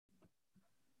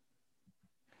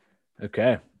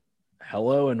Okay.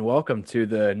 Hello and welcome to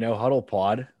the No Huddle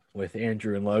pod with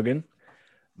Andrew and Logan.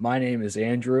 My name is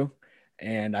Andrew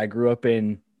and I grew up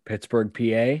in Pittsburgh,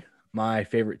 PA. My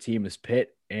favorite team is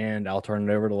Pitt, and I'll turn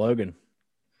it over to Logan.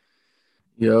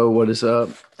 Yo, what is up?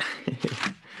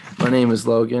 My name is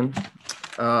Logan.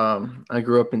 I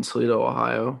grew up in Toledo,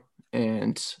 Ohio,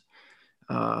 and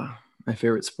my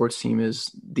favorite sports team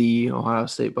is the Ohio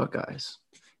State Buckeyes.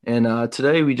 And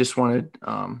today we just wanted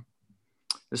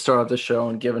to start off the show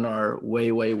and given our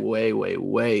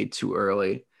way too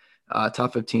early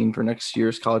top 15 for next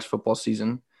year's college football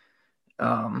season.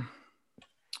 Um,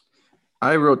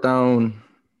 I wrote down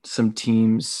some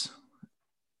teams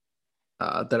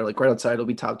that are like right outside. It'll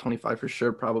be top 25 for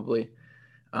sure, probably.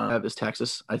 Have is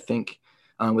Texas, I think,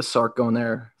 with Sark going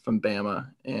there from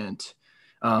Bama. And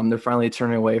they're finally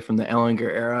turning away from the Ellinger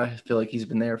era. I feel like he's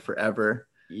been there forever.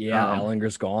 Yeah, Um,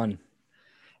 Ellinger's gone.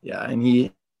 yeah, and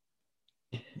he,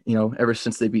 ever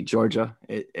since they beat Georgia,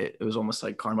 it was almost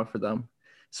like karma for them.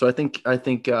 So I think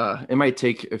it might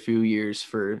take a few years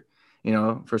for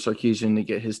Sarkisian to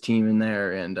get his team in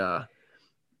there, and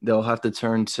they'll have to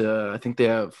turn to. I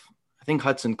think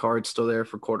Hudson Card's still there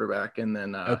for quarterback, and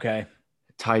then Okay.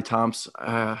 Ty Thompson.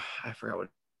 I forgot what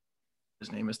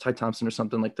his name is, Ty Thompson or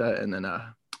something like that. And then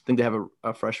I think they have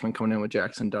a freshman coming in with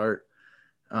Jackson Dart.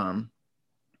 Um,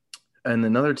 and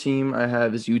another team I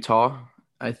have is Utah.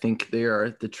 I think they are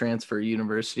the transfer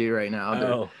university right now.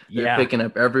 Oh, They're yeah, picking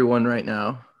up everyone right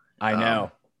now. I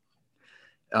Um,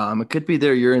 know. it could be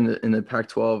their year in the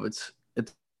Pac-12. It's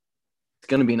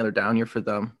going to be another down year for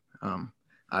them.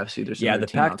 Obviously, there's Yeah, another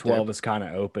the team out there. Pac-12 is kind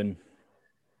of open.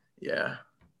 Yeah,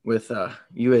 with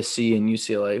USC and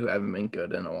UCLA who haven't been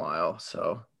good in a while.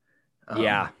 So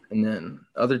Yeah, and then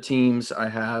other teams I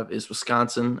have is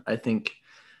Wisconsin. I think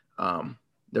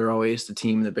they're always the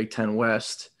team in the Big Ten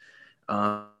West,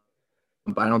 um,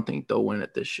 but I don't think they'll win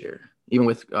it this year, even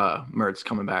with Mertz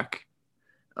coming back.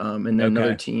 And then another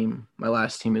okay. team, my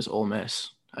last team is Ole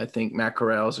Miss. I think Matt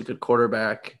Corral is a good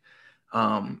quarterback.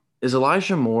 Is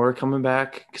Elijah Moore coming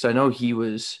back? Because I know he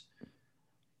was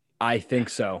I think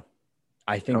so.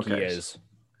 I think he okay. is.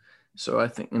 So I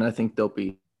think they'll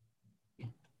be.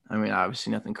 I mean,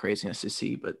 obviously nothing crazy in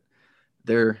SEC, but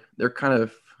they're kind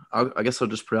of. I guess I'll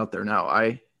just put it out there now.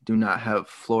 I do not have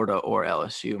Florida or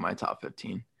LSU in my top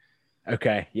 15.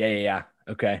 Okay. Yeah.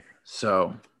 Okay.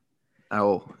 So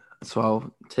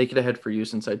I'll take it ahead for you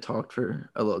since I talked for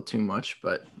a little too much.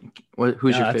 But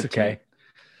who's No, your that's 15? okay.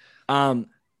 Um,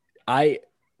 I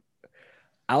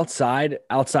outside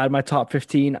my top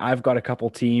 15, I've got a couple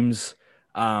teams.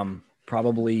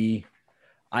 Probably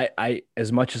I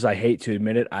as much as I hate to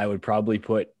admit it, I would probably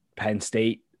put Penn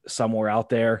State somewhere out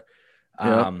there. Yep.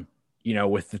 Um,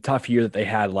 with the tough year that they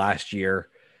had last year,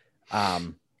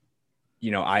 um,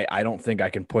 I don't think I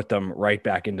can put them right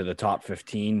back into the top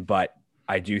 15, but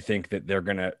I do think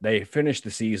that they finished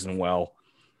the season well.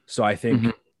 So I Hmm.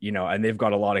 think, and they've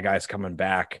got a lot of guys coming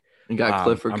back. You got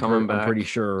Clifford coming I'm pretty back.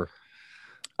 sure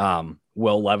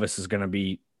Will Levis is going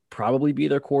to probably be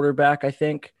their quarterback, I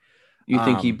think. You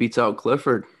think he Um, beats out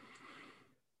Clifford?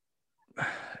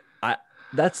 I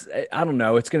I don't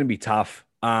know. It's going to be tough.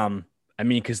 I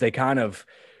mean, because the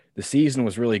season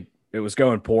was really it was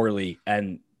going poorly,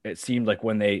 and it seemed like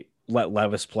when they let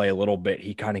Levis play a little bit,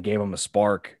 he kind of gave him a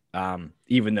spark.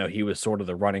 Even though he was sort of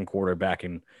the running quarterback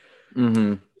and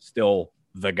Hmm. still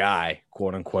the guy,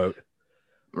 quote unquote.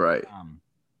 Right. Um,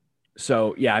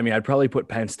 so yeah, I mean, I'd probably put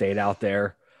Penn State out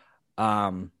there.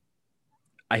 Um,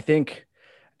 I think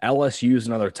LSU is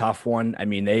another tough one. I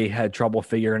mean, they had trouble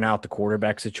figuring out the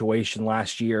quarterback situation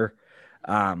last year,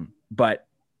 but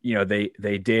they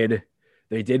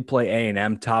did play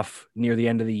A&M tough near the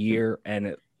end of the year, and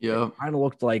it Yep. kind of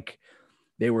looked like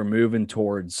they were moving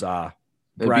towards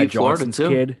They Brad beat Florida Johnson's too.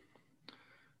 kid.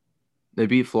 They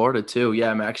beat Florida too.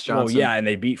 Yeah, Max Well, Johnson. yeah, and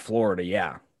they beat Florida,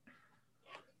 yeah.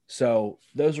 So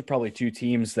those are probably two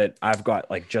teams that I've got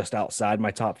like just outside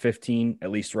my top 15,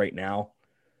 at least right now.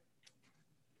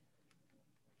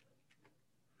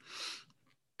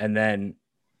 And then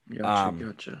Gotcha, um,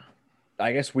 gotcha.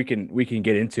 I guess we can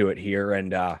get into it here,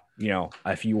 and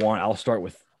if you want, I'll start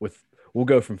with we'll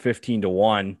go from 15 to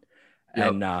 1, Yep.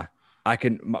 and I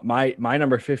can my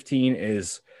number 15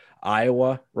 is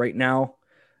Iowa right now.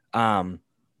 Um,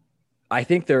 I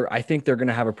think they're going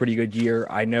to have a pretty good year.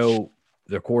 I know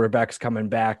their quarterback's coming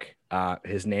back.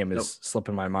 His name Yep. is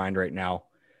slipping my mind right now,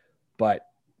 but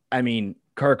I mean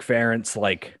Kirk Ferentz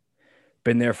like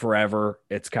been there forever.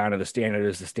 It's kind of the standard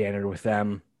is the standard with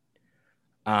them.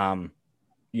 Um,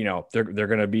 they're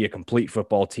going to be a complete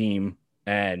football team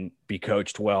and be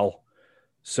coached well.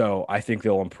 So I think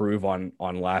they'll improve on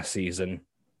last season.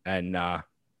 and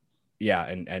yeah,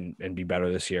 and be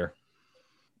better this year.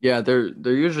 Yeah, they're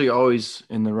usually always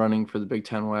in the running for the Big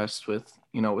Ten West with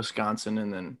Wisconsin,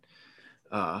 and then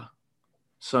uh,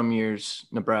 some years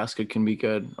Nebraska can be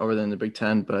good over there in the Big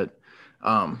Ten. But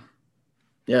um,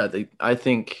 yeah, I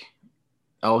think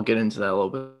I'll get into that a little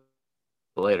bit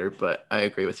later. But I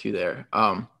agree with you there.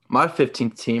 My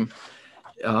 15th team,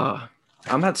 uh,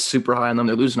 I'm not super high on them.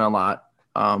 They're losing a lot.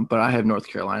 But I have North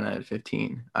Carolina at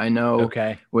 15. I know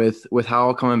Okay. with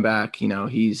Howell coming back, he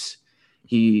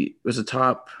was a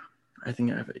top. I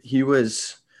think he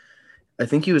was. I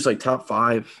think he was like top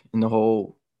five in the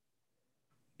whole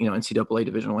NCAA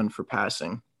Division I for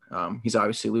passing. He's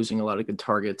obviously losing a lot of good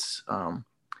targets.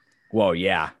 Well,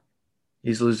 yeah.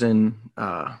 He's losing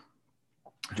Well,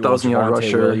 1,000 yard Javante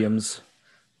rusher. Williams.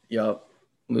 Yep,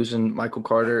 losing Michael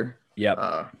Carter, Yep.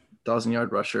 1,000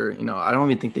 yard rusher. I don't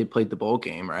even think they played the bowl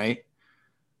game right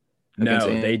against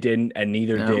No, they didn't, and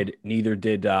no neither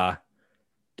did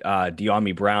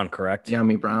De'Ami Brown, correct?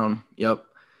 Yami Brown. Yep,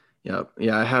 yep.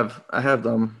 Yeah, I have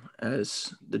them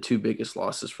as the two biggest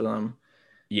losses for them.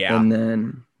 Yeah. And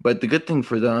then, but the good thing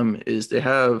for them is they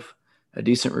have a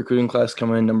decent recruiting class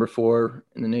coming in, number 4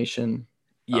 in the nation.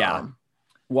 Yeah. Um,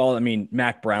 Well, I mean,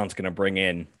 Mac Brown's going to bring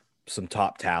in some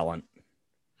top talent.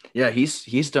 yeah,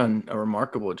 he's done a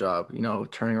remarkable job,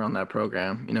 turning around that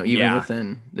program. Even Yeah.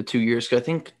 within the 2 years. 'Cause I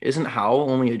think isn't Howell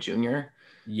only a junior?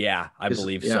 Yeah, I Because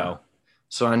believe yeah, so.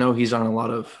 so I know he's on a lot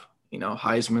of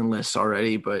Heisman lists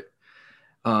already. But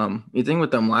the thing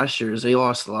with them last year is they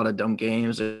lost a lot of dumb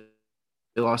games. They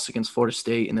lost against Florida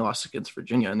State and they lost against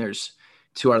Virginia. And there's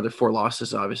 2 out of their 4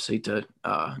 losses, obviously, to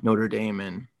Notre Dame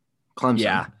and Yeah.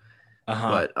 Clemson.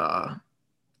 Uh-huh. But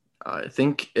I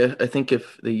think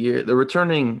if they're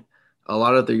returning a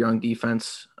lot of their young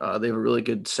defense. They have a really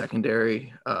good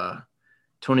secondary.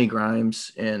 Tony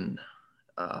Grimes and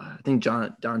I think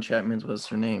Don Chapman's was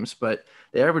their names, but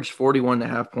they averaged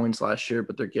 41.5 points last year,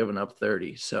 but they're giving up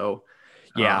 30. So,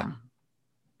 Yeah. um,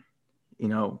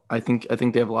 I think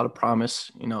they have a lot of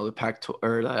promise. The Pac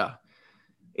or the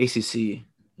ACC.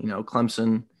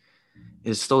 Clemson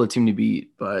is still a team to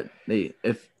beat, but they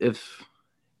if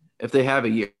they have a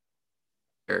year,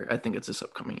 I think it's this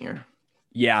upcoming year.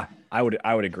 Yeah, I would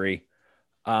agree.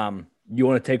 You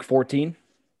want to take 14?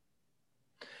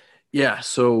 Yeah.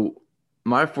 So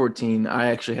my 14, I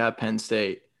actually have Penn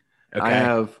State. I Okay.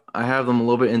 have I have them a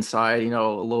little bit inside, a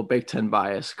little Big Ten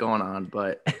bias going on,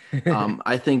 but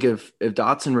I think if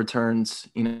Dotson returns,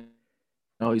 he's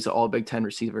an all Big Ten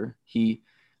receiver. He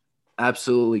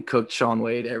absolutely cooked Sean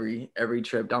Wade every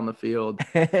trip down the field.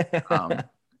 Um,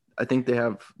 I think they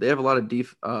have a lot of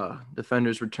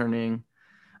defenders returning.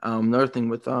 Another thing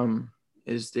with them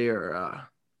is they're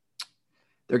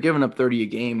giving up 30 a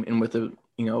game, and with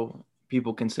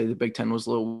people can say the Big Ten was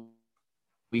a little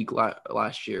week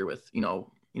last year with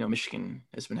Michigan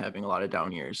has been having a lot of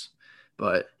down years,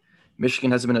 but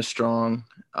Michigan hasn't been as strong.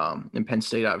 And Penn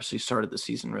State obviously started the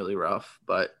season really rough,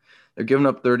 but they're giving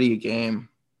up 30 a game,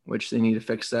 which they need to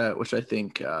fix that. Which I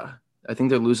think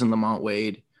they're losing Lamont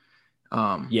Wade,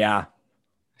 um, Yeah.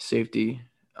 safety.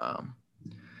 Um,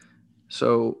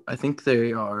 so I think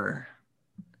they are.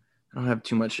 I don't have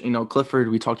too much. Clifford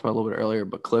we talked about a little bit earlier,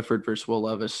 but Clifford versus Will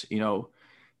Levis.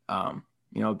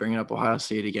 Bringing up Ohio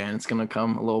State again, it's going to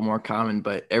come a little more common.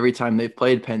 But every time they've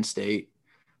played Penn State,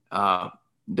 uh,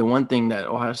 the one thing that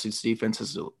Ohio State's defense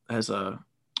has a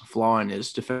flaw in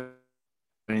is defending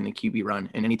the QB run.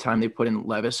 And anytime they put in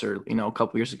Levis or a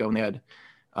couple years ago when they had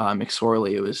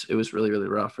McSorley, it was really really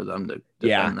rough for them to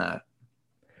Yeah. defend that.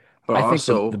 But I think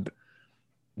the, also, the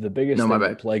the biggest no, my thing that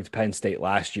bad. plagued Penn State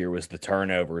last year was the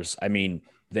turnovers. I mean,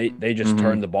 they just Mm-hmm.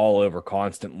 turned the ball over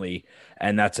constantly,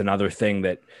 and that's another thing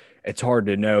that it's hard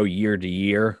to know year to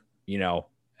year,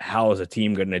 how is a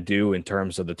team going to do in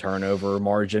terms of the turnover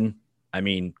margin? I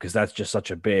mean, because that's just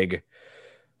such a big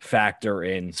factor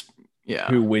in Yeah,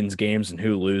 who wins games and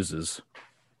who loses.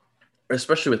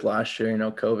 especially with last year,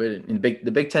 COVID and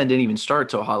the Big Ten didn't even start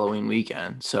till Halloween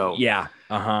weekend. So, Yeah.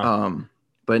 Uh-huh. um,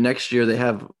 but next year they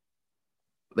have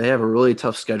a really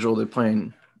tough schedule. They're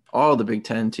playing all the Big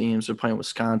Ten teams. They're playing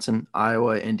Wisconsin,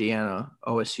 Iowa, Indiana,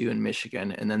 OSU, and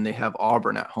Michigan, and then they have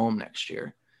Auburn at home next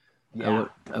year. I Yeah.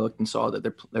 looked, I looked and saw that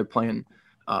they're playing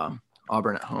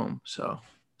Auburn at home. So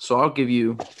I'll give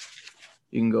you.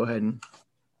 You can go ahead and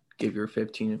give your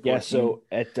 15 and Yeah, 14. so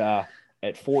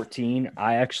at 14,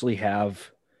 I actually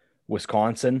have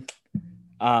Wisconsin.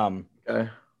 Um Okay.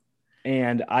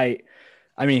 and I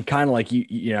mean, kind of like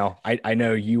I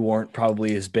know you weren't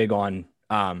probably as big on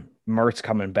Mertz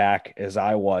coming back as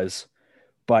I was,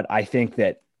 but I think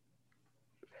that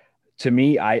to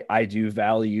me, I do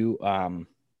value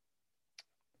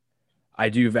I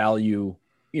do value,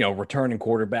 returning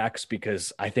quarterbacks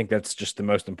because I think that's just the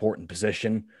most important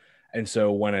position. And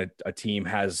so when a team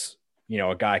has,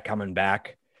 a guy coming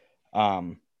back,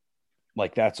 um,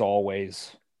 like that's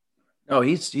always, Oh,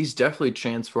 he's definitely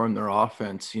transformed their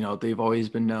offense. They've always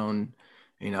been known,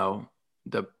 you know,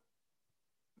 the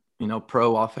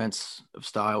pro offense of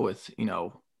style with,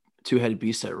 two-headed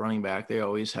beast at running back. They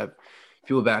always have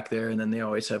people back there, and then they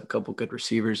always have a couple good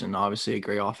receivers and obviously a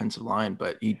great offensive line.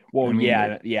 But I well, mean,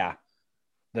 yeah, yeah.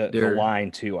 The they're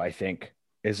line too, I think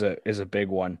is a big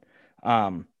one.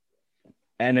 Um,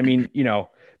 and I mean,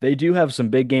 they do have some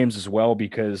big games as well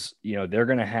because, they're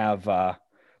going to have,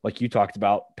 like you talked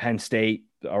about, Penn State,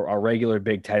 a regular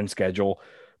Big Ten schedule,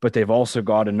 but they've also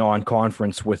got a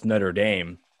non-conference with Notre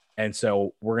Dame. And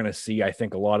so we're going to see, I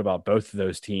think, a lot about both of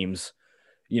those teams,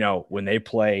 when they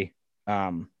play.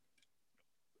 Um,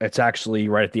 it's actually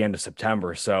right at the end of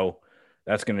September. So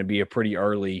that's going to be a pretty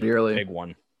early, pretty early. big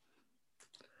one.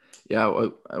 Yeah,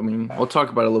 well, I mean, we'll talk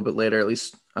about it a little bit later, at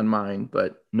least on mine.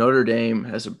 But Notre Dame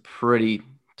has a pretty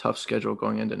tough schedule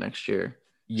going into next year.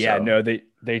 Yeah, So, no,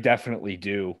 they definitely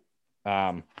do.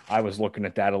 I was looking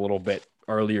at that a little bit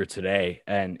earlier today,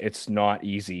 and it's not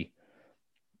easy.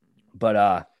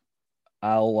 But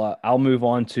I'll move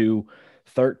on to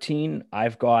 13.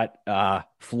 I've got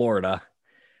Florida. okay,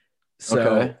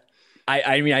 So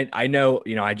I mean I know,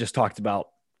 I just talked about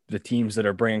the teams that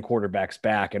are bringing quarterbacks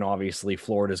back, and obviously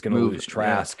Florida's going to move. lose Yeah,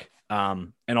 Trask.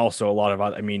 And also a lot of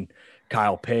other, I mean,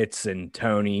 Kyle Pitts and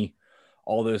Tony,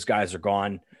 all those guys are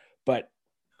gone. But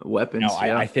weapons. I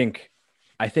Yeah.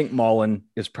 think Mullen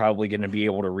is probably going to be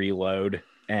able to reload,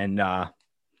 and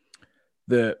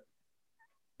the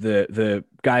the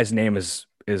guy's name is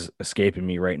escaping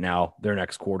me right now. Their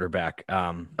next quarterback.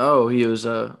 Oh, he was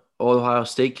a Old Ohio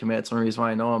State commit. That's the only reason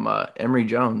why I know him. Emory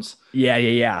Jones.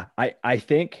 Yeah. I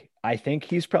think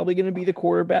he's probably going to be the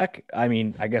quarterback. I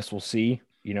mean, I guess we'll see.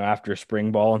 After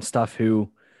spring ball and stuff,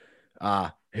 who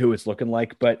it's looking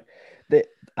like, but they,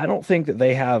 I don't think that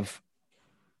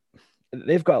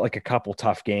they've got like a couple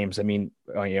tough games. I mean,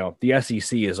 the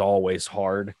SEC is always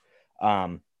hard.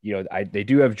 They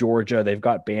do have Georgia, they've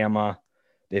got Bama,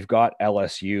 they've got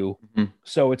LSU, Mhm.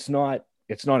 so it's not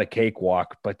a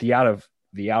cakewalk. But the out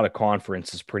of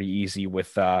conference is pretty easy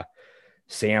with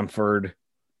Samford,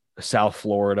 South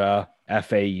Florida,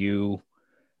 FAU,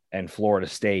 and Florida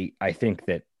State. I think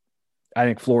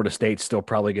Florida State's still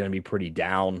probably going to be pretty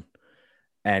down,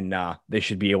 and they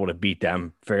should be able to beat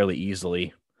them fairly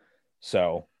easily.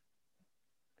 So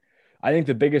I think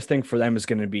the biggest thing for them is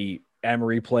going to be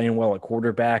Emery playing well at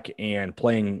quarterback and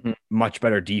playing Mhm. much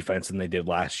better defense than they did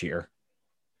last year.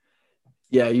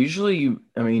 Yeah, usually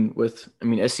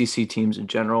SEC teams in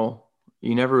general,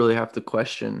 you never really have to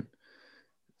question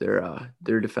their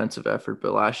defensive effort.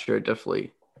 But last year, it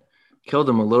definitely killed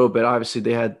them a little bit. Obviously,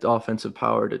 they had the offensive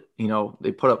power to,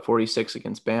 they put up 46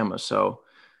 against Bama. So,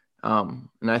 and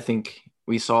I think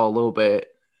we saw a little bit,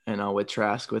 with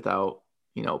Trask without,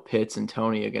 Pitts and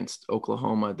Tony against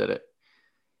Oklahoma that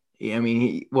I mean,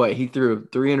 he threw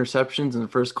three interceptions in the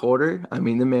first quarter. I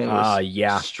mean, the man was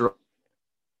Yeah.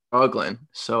 struggling.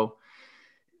 So,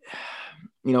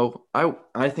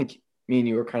 I think me and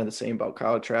you were kind of the same about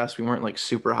Kyle Trask. We weren't like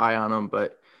super high on him,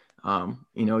 but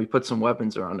he put some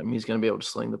weapons around him. He's going to be able to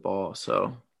sling the ball.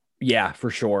 So, Yeah, for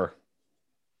sure.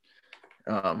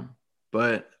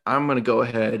 but I'm going to go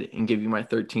ahead and give you my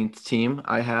 13th team.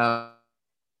 I have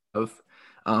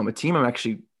a team I'm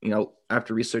actually,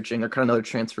 after researching, they're kind of another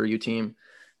transfer U team.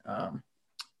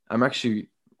 I'm actually,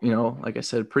 like I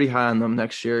said, pretty high on them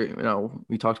next year.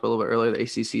 We talked about a little bit earlier, the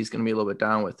ACC is going to be a little bit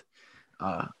down with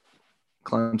uh,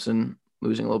 Clemson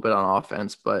losing a little bit on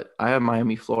offense, but I have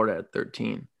Miami, Florida at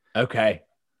 13. Okay.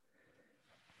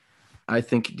 I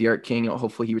think Derek King,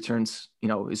 hopefully he returns,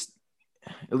 is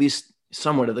at least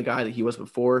somewhat of the guy that he was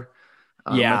before.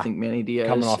 I Yeah. think Manny Coming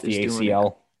Diaz off is the doing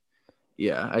ACL.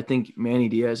 yeah, I think Manny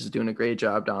Diaz is doing a great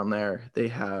job down there. They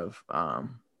have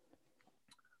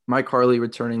Mike Harley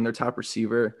returning their top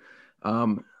receiver.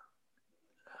 Um,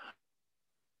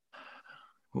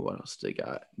 what else do they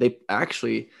got? They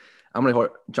actually, I'm going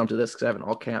to jump to this because I have in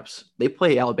all camps. They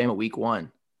play Alabama week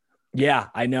 1. Yeah,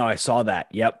 I know. I saw that.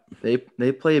 Yep. They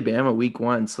play Bama week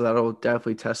 1, so that'll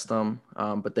definitely test them.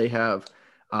 But they have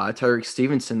Tyreek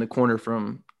Stevenson, the corner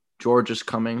from Georgia's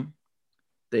coming.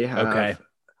 They Okay. have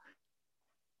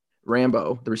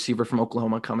Rambo, the receiver from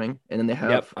Oklahoma, coming, and then they Yep.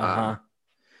 have Uh-huh.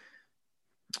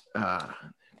 uh,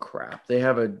 crap. They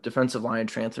have a defensive line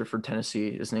transfer for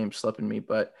Tennessee. His name's slipping me,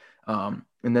 but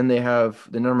and then they have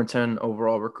the number 10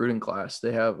 overall recruiting class.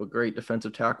 They have a great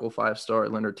defensive tackle, 5-star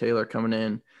Leonard Taylor coming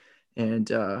in,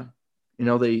 and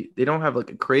They don't have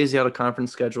like a crazy out of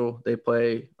conference schedule. They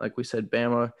play, like we said,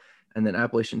 Bama, and then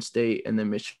Appalachian State, and then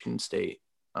Michigan State.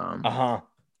 Um, Uh-huh.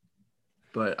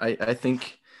 but I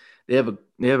think they have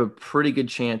a pretty good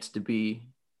chance to be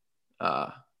uh,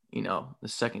 the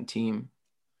second team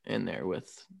in there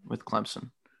with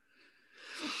Clemson.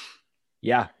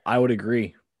 Yeah, I would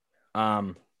agree.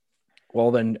 Um,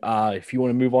 well then if you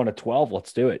want to move on to 12,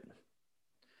 let's do it.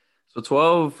 So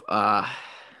 12,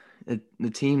 the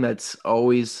team that's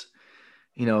always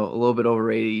a little bit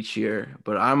overrated each year,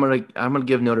 but I'm gonna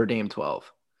give Notre Dame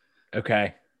 12.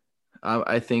 Okay.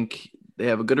 I think they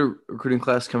have a good recruiting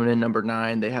class coming in, number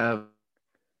 9. They have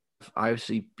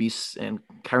obviously Beasts and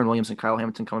Kyron Williams and Kyle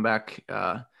Hamilton coming back.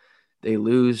 They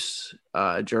lose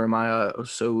Jeremiah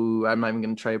So I'm not even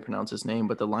going to try to pronounce his name,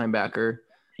 but the linebacker.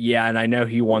 Yeah, and I know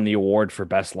he won the award for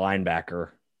best linebacker.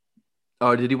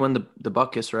 Oh, did he win the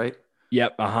Buckus, right?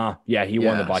 Yep, uh-huh. Yeah, he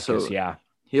won the Yeah, Buckus, so yeah.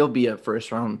 he'll be a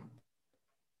first round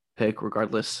pick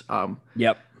regardless.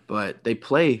 Yep. But they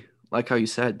play like how you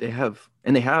said they have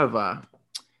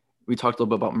we talked a little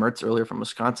bit about Mertz earlier from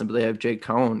Wisconsin, but they have Jake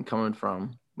Cohn coming from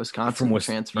From Wisconsin was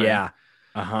transferring. yeah.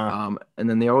 Uh-huh. And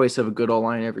then they always have a good O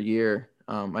line every year.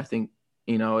 I think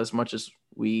as much as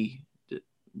we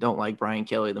don't like Brian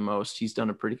Kelly the most, he's done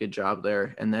a pretty good job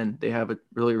there. And then they have a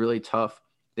really really tough.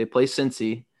 They play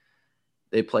Cincy,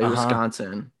 they play Uh-huh.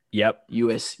 Wisconsin, Yep.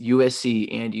 USC,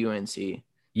 and UNC. So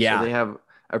Yeah. they have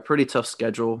a pretty tough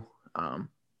schedule.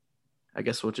 I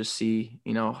guess we'll just see,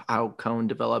 how Cohn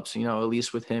develops. At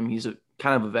least with him, he's a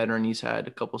kind of a veteran. He's had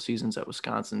a couple seasons at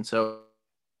Wisconsin, so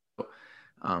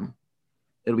um,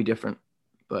 it'll be different.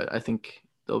 But I think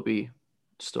they'll be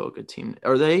still a good team.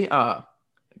 Are they? I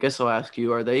guess I'll ask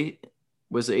you: Are they?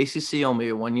 Was the ACC only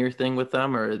a 1 year thing with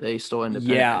them, or are they still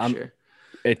independent Yeah, next year?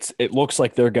 it looks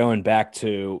like they're going back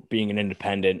to being an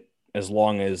independent as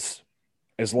long as,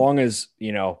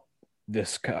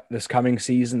 this coming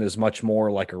season is much more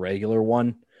like a regular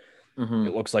one. It Mm-hmm.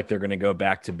 looks like they're going to go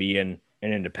back to being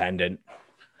an independent,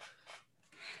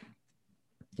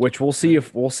 which we'll see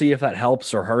if that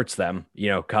helps or hurts them,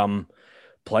 come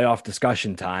playoff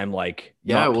discussion time, like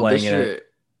Yeah. not Well, playing this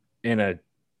in a year, in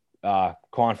a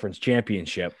conference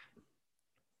championship.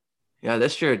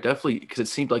 definitely because it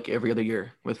seemed like every other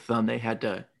year with them they had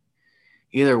to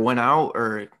either win out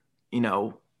or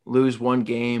lose one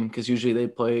game because usually they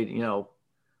played a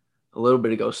little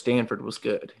bit ago Stanford was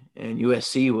good and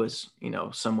USC was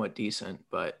somewhat decent,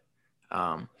 but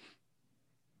um,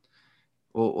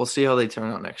 we'll see how they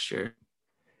turn out next year.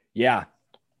 Yeah.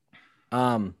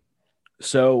 Um.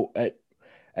 So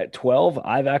at 12,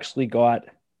 I've actually got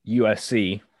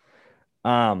USC.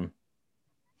 Um.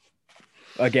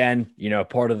 Again,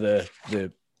 part of the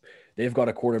they've got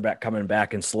a quarterback coming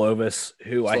back in Slovis,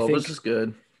 who I Slovis think, is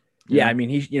good. yeah, Yeah. I mean,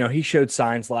 he showed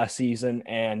signs last season,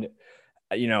 and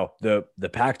the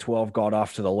Pac-12 got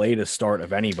off to the latest start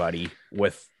of anybody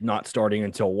with not starting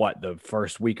until the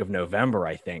first week of November,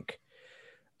 I think.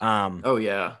 Um, Oh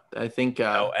yeah. I think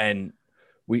and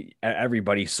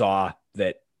everybody saw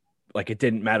that, like, it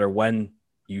didn't matter when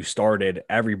you started,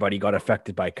 everybody got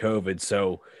affected by COVID.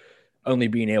 So only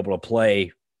being able to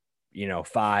play,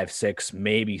 5, 6,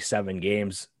 maybe 7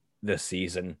 games this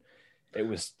season, it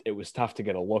was tough to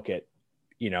get a look at,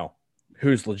 you know,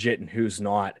 who's legit and who's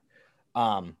not.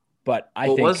 But I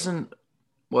well think, wasn't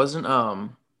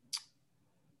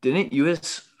didn't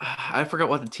US I forgot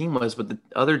what the team was, but the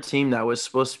other team that was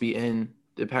supposed to be in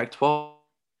the Pac-12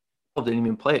 didn't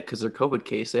even play it because their COVID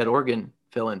case. They had Oregon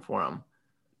fill in for them.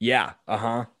 yeah,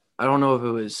 uh-huh. I don't know if it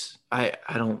was I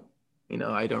don't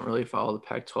really follow the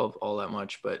Pac-12 all that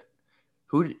much, but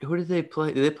who did they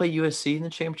play? Did they play USC in the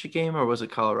championship game or was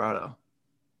it Colorado?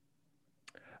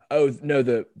 Oh no,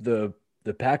 the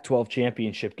Pac-12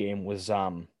 championship game was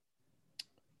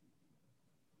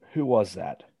who was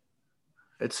that?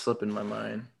 It's slipping my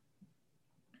mind.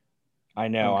 I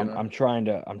know. I'm I'm gonna. I'm trying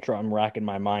to I'm racking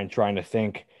my mind trying to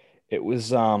think. It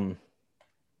was oh,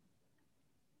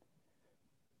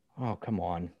 come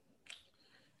on.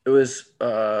 It was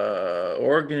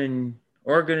Oregon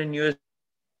and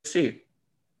USC.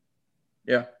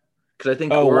 Yeah, because I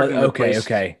think Oh, what, okay,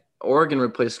 okay. Oregon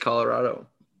replaced Colorado.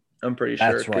 I'm pretty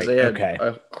sure That's because right. they had Okay.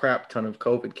 a crap ton of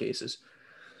COVID cases.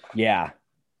 Yeah.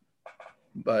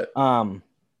 But Um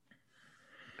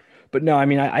but no, I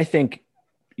mean, I think,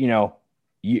 you know,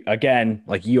 again,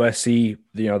 like USC,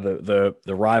 the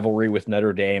rivalry with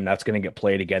Notre Dame, that's going to get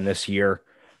played again this year,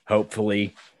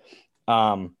 hopefully.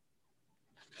 Um,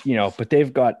 but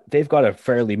they've got a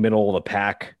fairly middle of the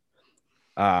pack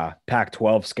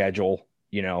Pac-12 schedule.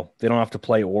 They don't have to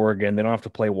play Oregon, they don't have to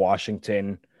play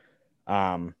Washington,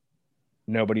 um,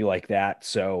 nobody like that.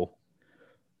 So,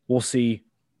 we'll see.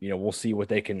 We'll see what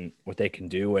they can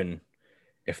do, and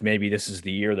if maybe this is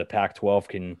the year the Pac-12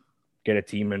 can get a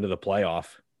team into the playoff.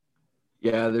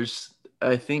 Yeah,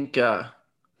 I think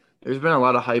there's been a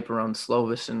lot of hype around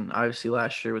Slovis, and obviously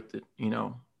last year with the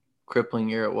crippling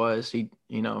year it was, he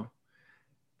didn't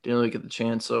really get the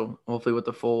chance. So hopefully with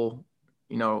the full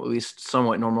at least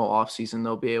somewhat normal offseason,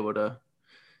 they'll be able to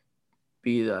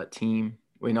be that team.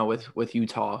 With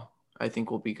Utah, I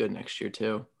think we'll be good next year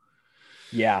too.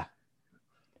 Yeah.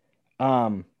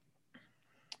 Um.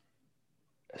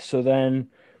 So then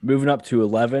moving up to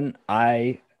 11,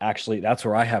 that's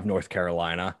where I have North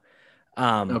Carolina.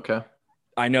 Um. Okay.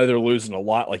 I know they're losing a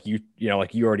lot, like you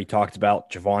already talked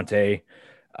about Javante,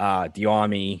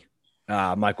 Diami,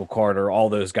 Michael Carter, all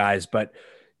those guys. But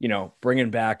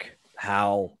bringing back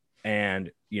Hal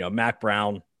and Mac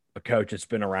Brown, a coach that's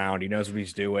been around, he knows what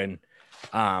he's doing.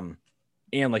 And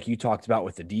like you talked about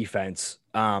with the defense,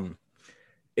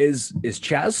 is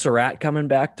Chaz Surratt coming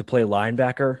back to play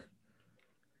linebacker?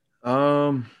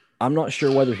 Um, I'm not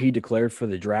sure whether he declared for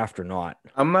the draft or not.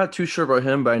 I'm not too sure about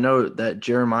him, but I know that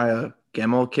Jeremiah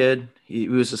Gemmel kid, he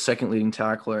was the second leading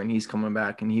tackler, and he's coming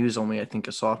back, and he was only, I think,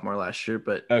 a sophomore last year.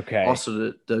 But Okay.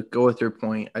 also to go with your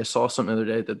point, I saw something the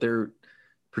other day that they're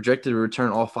projected to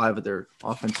return all 5 of their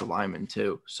offensive linemen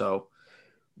too. So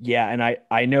Yeah, and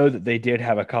I know that they did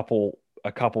have a couple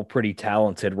pretty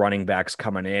talented running backs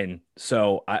coming in.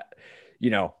 So I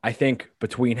think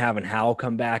between having Hal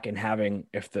come back and having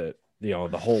if the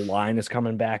whole line is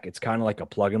coming back, it's kind of like a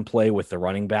plug and play with the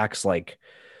running backs. Like,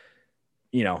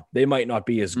 they might not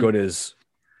be as good as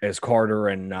Carter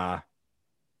and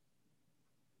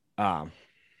um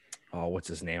oh, what's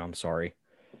his name? I'm sorry.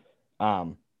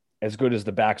 Um as good as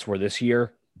the backs were this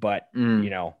year, but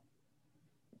mm,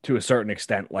 to a certain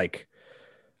extent, like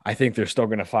I think they're still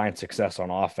going to find success on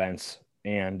offense.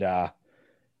 And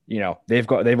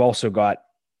they've also got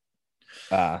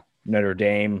Notre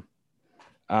Dame,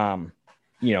 um,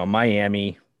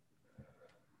 Miami,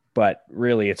 but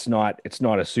really it's not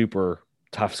a super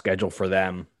tough schedule for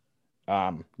them.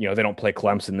 They don't play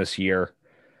Clemson this year,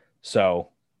 so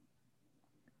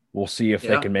we'll see if they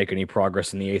yeah, can make any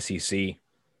progress in the ACC.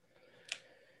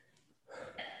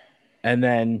 And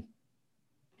then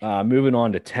moving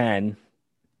on to 10,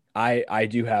 I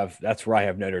do have that's where I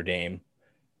have Notre Dame.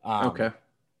 Um, okay,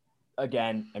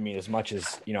 Again, I mean, as much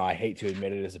as I hate to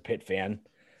admit it as a Pitt fan,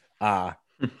 uh,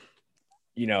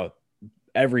 you know,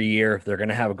 every year they're going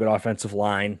to have a good offensive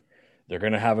line. They're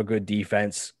going to have a good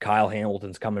defense. Kyle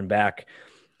Hamilton's coming back.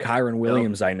 Kyron yep,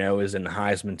 Williams, I know, is in the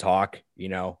Heisman talk.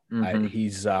 mm-hmm.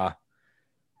 He's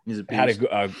He's a had beast.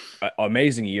 a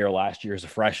amazing year last year as a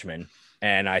freshman,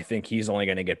 and I think he's only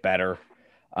going to get better.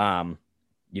 Um,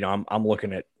 I'm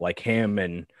looking at like him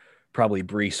and probably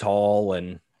Brees Hall,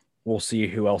 and we'll see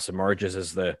who else emerges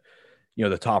as the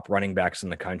top running backs in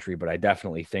the country. But I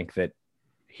definitely think that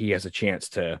he has a chance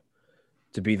to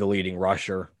be the leading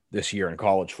rusher this year in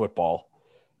college football.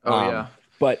 Oh yeah,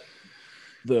 But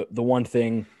the one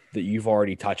thing that you've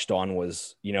already touched on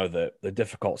was the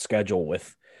difficult schedule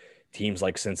with teams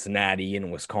like Cincinnati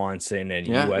and Wisconsin and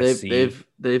yeah. USC.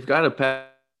 They've got a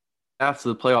path to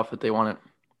the playoff if they want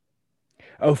it.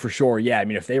 Oh, for sure. Yeah. I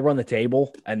mean, if they run the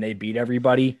table and they beat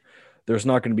everybody, there's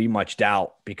not going to be much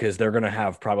doubt because they're going to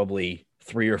have probably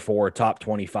 3 or 4 top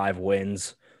 25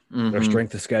 wins. Their Mm-hmm.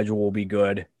 strength of schedule will be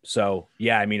good. So,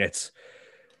 yeah, I mean, it's,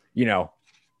 you know,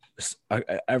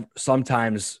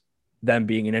 sometimes them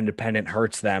being an independent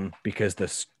hurts them because the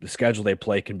schedule they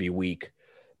play can be weak.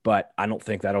 But I don't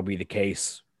think that'll be the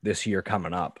case this year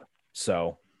coming up.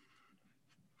 So,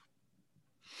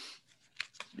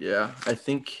 Yeah, I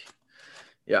think.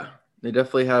 Yeah, they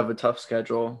definitely have a tough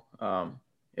schedule.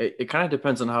 It kind of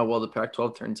depends on how well the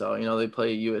Pac-12 turns out. They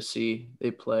play USC,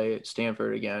 they play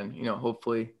Stanford again.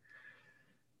 Hopefully,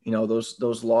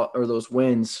 those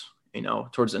wins,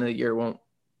 towards the end of the year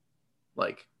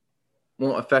like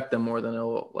won't affect them more than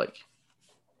it'll like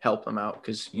help them out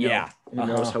because yeah. who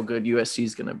knows Uh-huh. how good USC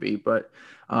is going to be. But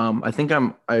I think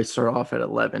I start off at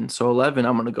 11. So 11,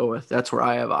 I'm going to go with that's where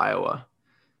I have Iowa.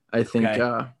 I think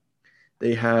Okay.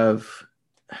 they have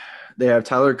they have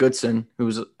Tyler Goodson,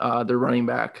 who's their running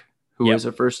back, who is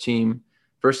Yep. a first team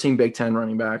Big Ten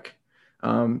running back.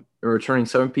 They're returning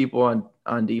 7 people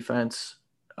on defense.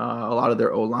 A lot of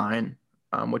their O line,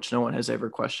 which no one has ever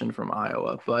questioned from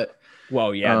Iowa. But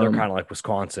Well, yeah, they're kind um, of like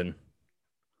Wisconsin.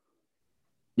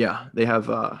 yeah, they have.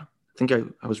 I think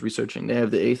I was researching. They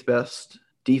have the 8th best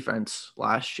defense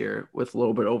last year with a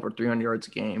little bit over 300 yards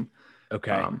a game.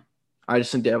 Okay. Um, I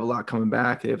just think they have a lot coming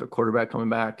back. They have a quarterback coming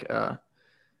back.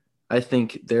 I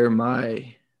think they're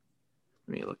my. Let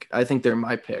me look. I think they're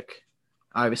my pick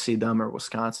obviously them or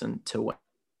Wisconsin to win.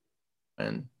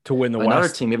 And to win the another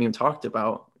West. team we haven't even talked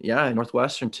about, yeah,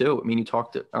 Northwestern too. I mean, I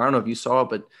don't know if you saw,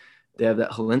 but they have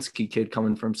that Helinski kid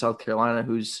coming from South Carolina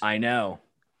who's I know.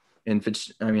 I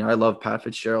mean, I love Pat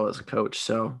Fitzgerald as a coach,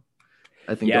 so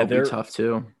I think Yeah, they'll be they're tough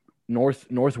too.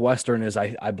 Northwestern is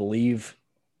I believe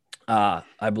they're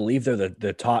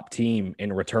the top team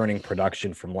in returning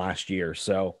production from last year.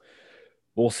 So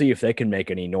we'll see if they can make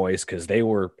any noise because they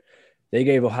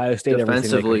gave Ohio State everything they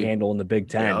could Defensively, handle in the Big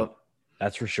Ten. yeah,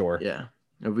 That's for sure. yeah.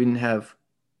 If we didn't have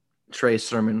Trey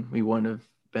Sermon, we wouldn't have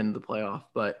been to the playoff.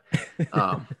 But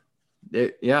um,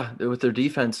 with their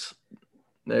defense,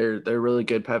 they're really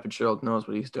good. Pat Fitzgerald knows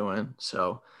what he's doing.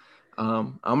 So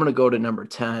I'm gonna go to number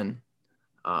 10,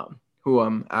 who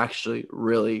I'm actually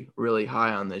really, really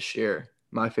high on this year.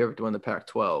 My favorite to win the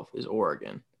Pac-12 is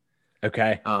Oregon.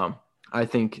 Okay. Um, I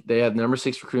think they have the number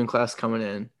 6 recruiting class coming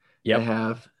in. They Yep.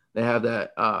 have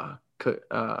that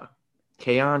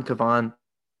Kayon Kavan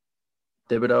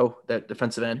Thibodeau, that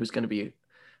defensive end who's going to be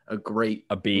a great,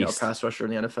 A beast. pass rusher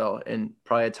in the NFL and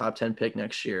probably a top 10 pick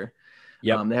next year.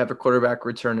 Yep. They have a quarterback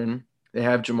returning. They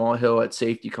have Jamal Hill at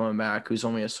safety coming back, who's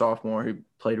only a sophomore who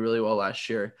played really well last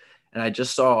year. And I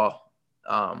just saw,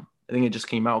 I think it just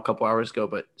came out a couple hours ago,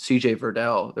 but CJ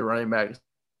Verdell, the running back, has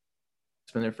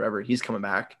been there forever. He's coming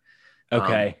back. Um,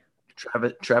 Okay.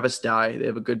 Travis Dye, they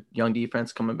have a good young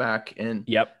defense coming back. And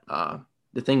Yep.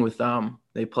 the thing with them,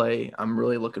 I'm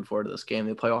really looking forward to this game.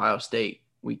 They play Ohio State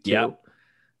week 2. Yep.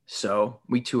 So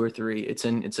week 2 or 3, it's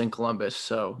in Columbus.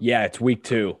 So Yeah, it's week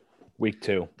two. Week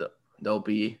two. they'll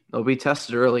be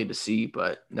tested early to see,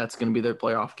 but that's going to be their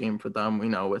playoff game for them.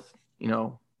 With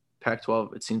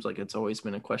Pac-12, it seems like it's always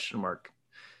been a question mark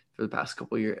for the past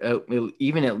couple of years,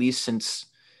 even at least since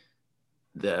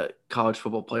the college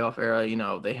football playoff era.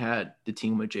 They had the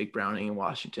team with Jake Browning in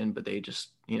Washington, but they just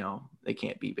they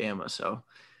can't beat Bama. So,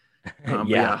 but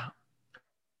Yeah. yeah,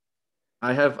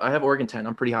 I have Oregon 10.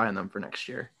 I'm pretty high on them for next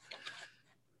year.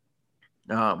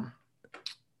 Um,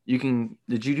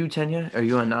 did you do 10 yet? Are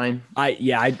you on 9?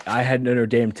 I had Notre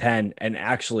Dame 10. And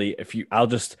actually, I'll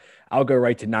go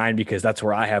right to 9 because that's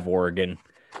where I have Oregon.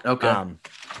 Okay.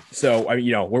 So I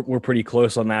mean, we're pretty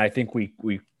close on that. I think we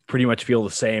pretty much feel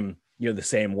the same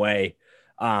way.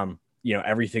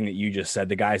 Everything that you just said,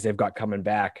 the guys they've got coming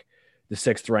back, the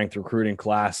 6th ranked recruiting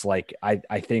class, like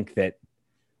I think that,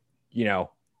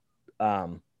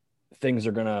 things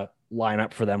are gonna line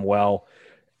up for them well.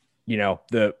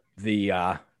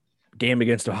 The game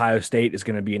against Ohio State is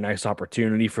going to be a nice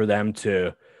opportunity for them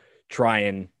to try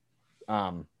and,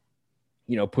 um,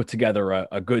 put together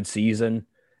a good season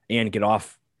and get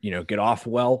off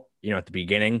well, at the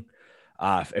beginning.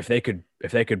 If they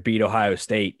could beat Ohio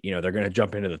State, they're going to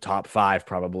jump into the top 5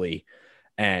 probably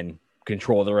and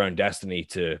control their own destiny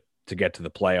to get to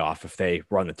the playoff if they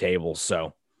run the tables.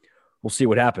 So we'll see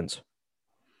what happens.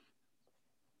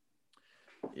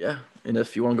 Yeah. And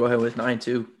if you want to go ahead with 9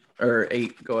 too, or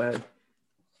 8, go ahead.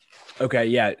 Okay,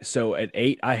 yeah. So at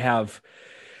 8, I have.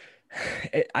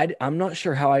 I'm not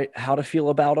sure how to feel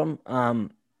about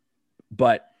them,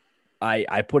 but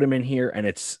I put them in here, and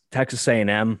it's Texas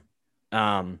A&M,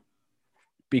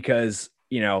 because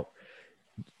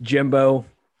Jimbo,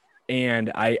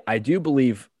 and I do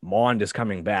believe Mond is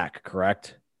coming back.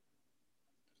 Correct?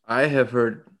 I have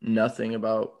heard nothing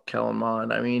about Kellen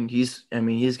Mond. He's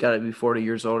got to be 40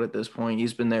 years old at this point.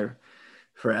 He's been there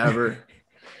forever.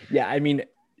 Yeah, I mean,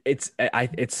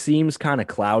 it seems kind of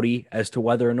cloudy as to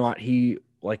whether or not he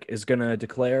is gonna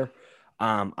declare.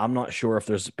 I'm not sure if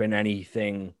there's been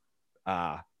anything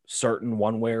certain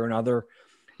one way or another.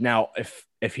 Now,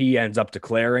 if he ends up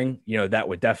declaring, that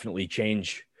would definitely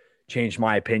change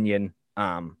my opinion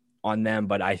on them.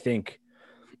 But I think,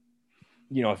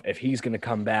 if he's going to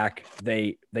come back,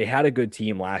 they had a good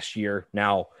team last year.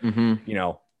 Now,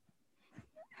 Mm-hmm.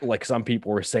 Like some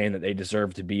people were saying that they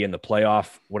deserve to be in the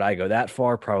playoff. Would I go that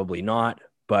far? Probably not.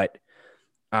 But,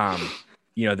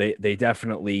 they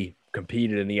definitely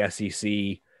competed in the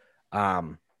SEC.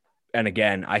 And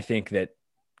again, I think that,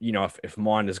 if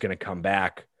Mond is going to come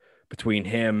back, between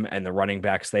him and the running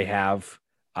backs they have,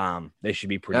 they should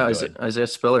be pretty Yeah, good. Isaiah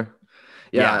Spiller.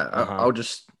 Yeah, Yeah. Uh-huh.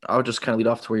 I'll just kind of lead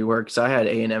off to where you were because I had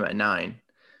A&M at 9,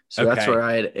 so that's Okay. where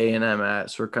I had A&M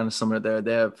at. So we're kind of similar there.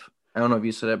 They have, I don't know if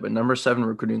you said it, but number 7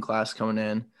 recruiting class coming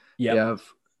in. They Yep. have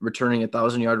returning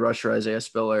 1,000-yard rusher Isaiah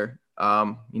Spiller.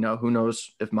 Who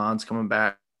knows if Mon's coming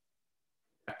back?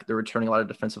 They're returning a lot of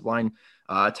defensive line.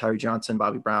 Tyree Johnson,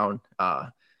 Bobby Brown.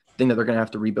 Thing that they're going to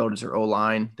have to rebuild is their O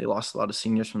line. They lost a lot of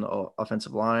seniors from the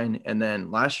offensive line, and then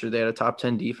last year they had a top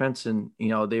 10 defense, and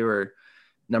they were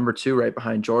number 2 right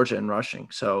behind Georgia in rushing.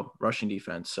 So rushing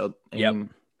defense. So Yep.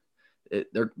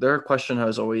 their question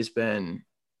has always been,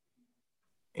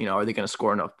 are they going to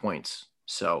score enough points?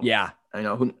 So Yeah.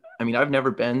 I've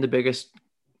never been the biggest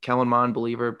Kellen Mond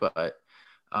believer, but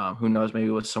who knows? Maybe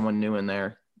with someone new in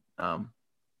there,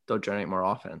 they'll generate more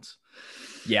offense.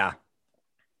 Yeah.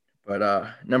 But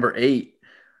number 8,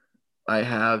 I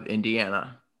have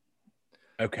Indiana.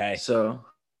 Okay. So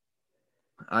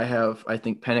I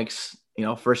think Penix,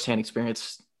 firsthand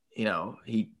experience,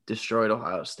 he destroyed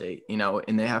Ohio State,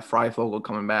 and they have Freifogel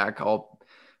coming back, all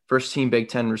first team Big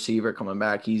Ten receiver coming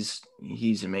back. He's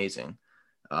amazing.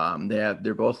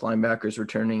 They're both linebackers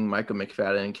returning, Michael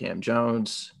McFadden and Cam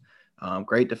Jones.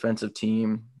 Great defensive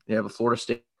team. They have a Florida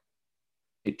State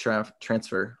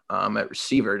transfer at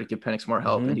receiver to give Penix more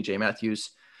help, and DJ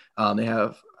Matthews. They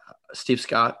have Steve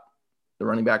Scott, the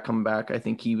running back, coming back. I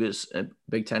think he was a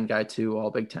Big Ten guy too,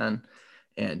 all Big Ten.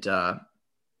 And,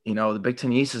 the Big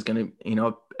Ten East is going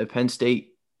to, if Penn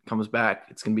State comes back,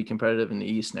 it's going to be competitive in the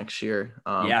East next year.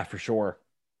 Yeah, for sure.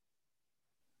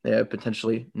 They have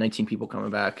potentially 19 people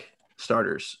coming back,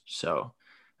 starters. So,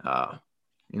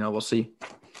 we'll see.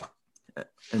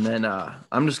 And then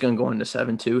I'm just going to go into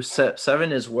 7 too.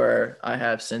 7 is where I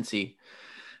have Cincy.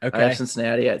 Okay. I have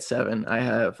Cincinnati at 7.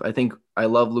 I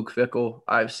love Luke Fickell.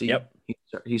 Obviously, Yep.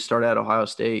 He started at Ohio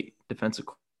State, defensive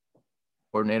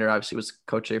coordinator. Obviously, was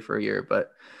coach there for a year,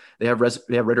 but they have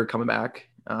Ritter coming back.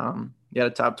 He had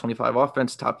a top 25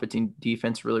 offense, top 15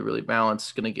 defense, really, really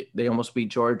balanced. They almost beat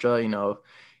Georgia.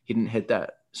 He didn't hit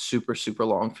that super, super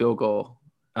long field goal.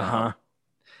 It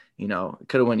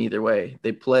could have went either way.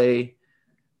 They play.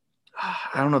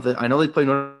 I don't know I know they play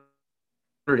Notre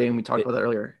Dame. We talked about that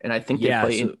earlier, and I think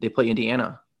they play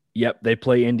Indiana. Yep, they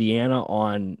play Indiana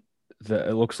on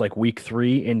it looks like week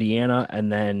 3, Indiana,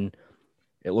 and then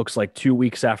it looks like 2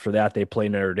 weeks after that they play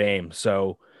Notre Dame.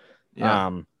 So,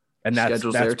 and that's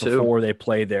before they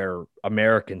play their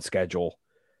American schedule.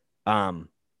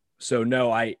 So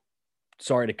no,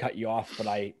 sorry to cut you off, but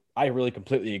I really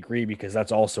completely agree, because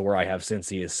that's also where I have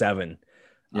Cincy is 7.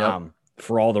 Yep.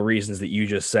 For all the reasons that you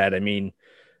just said. I mean,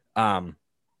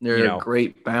 they're a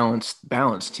great balanced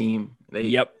team.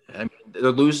 They're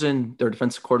losing their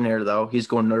defensive coordinator though. He's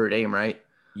going to Notre Dame, right?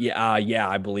 Yeah,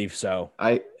 I believe so.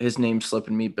 His name's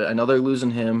slipping me, but I know they're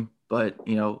losing him. But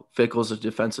Fickell's a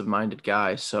defensive-minded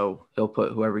guy, so he'll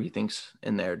put whoever he thinks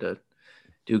in there to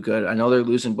do good. I know they're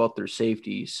losing both their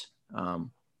safeties,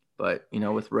 but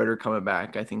with Ritter coming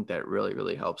back, I think that really,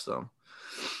 really helps them.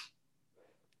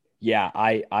 Yeah,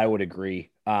 I would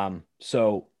agree.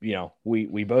 So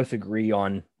we both agree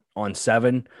on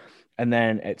 7, and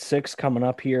then at 6 coming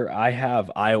up here, I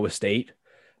have Iowa State.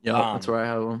 Yeah, that's where I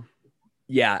have them.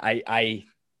 Yeah,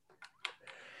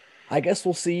 I guess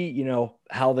we'll see,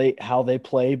 how they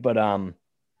play, but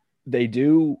they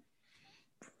do.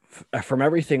 From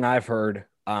everything I've heard,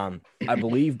 I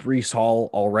believe Breece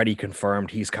Hall already confirmed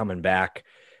he's coming back,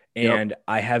 and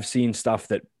I have seen stuff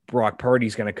that Brock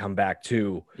Purdy's going to come back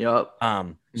too. Yep.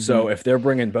 So if they're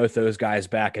bringing both those guys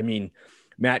back, I mean,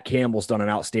 Matt Campbell's done an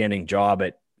outstanding job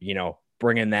at,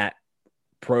 bringing that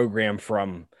program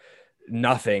from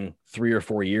nothing 3 or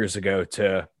 4 years ago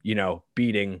to,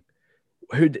 beating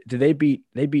who did they beat?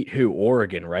 They beat who?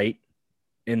 Oregon, right?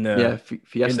 In the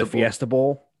Fiesta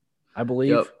Bowl, I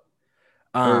believe.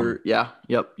 Yep.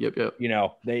 Yep.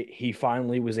 He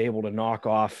finally was able to knock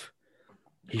off.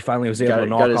 He finally was able to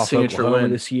knock off Oklahoma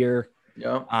this year.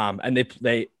 Yeah. And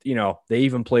they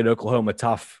even played Oklahoma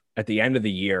tough at the end of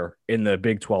the year in the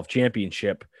Big 12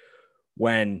 championship,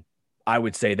 when I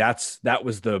would say that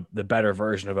was the better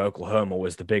version of Oklahoma,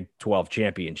 was the Big 12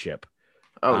 championship.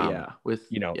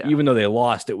 Even though they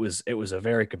lost, it was a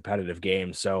very competitive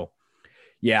game. So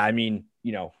yeah, I mean,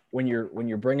 when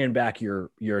you're bringing back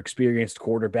your experienced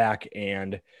quarterback,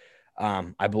 and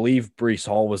I believe Breece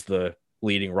Hall was the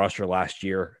leading rusher last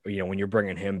year. When you're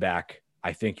bringing him back,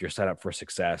 I think you're set up for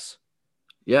success.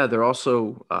 Yeah, they're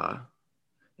also,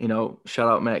 shout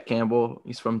out Matt Campbell.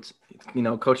 He's from,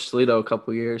 Coach Toledo a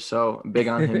couple years, so I'm big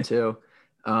on him too.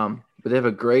 But they have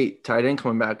a great tight end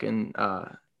coming back in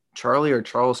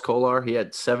Charles Kolar. He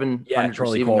had 700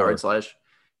 receiving yards last.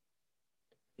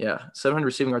 Yeah, 700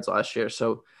 receiving yards last year.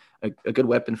 So a good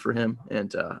weapon for him.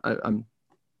 And I'm.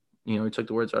 He took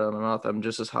the words right out of my mouth. I'm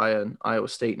just as high on Iowa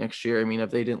State next year. I mean,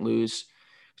 if they didn't lose,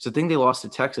 because I think they lost to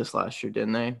Texas last year,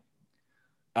 didn't they?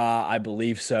 I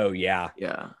believe so. Yeah.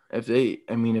 Yeah. If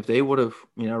they would have,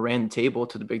 ran the table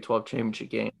to the Big 12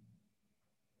 championship game,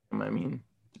 I mean,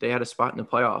 they had a spot in the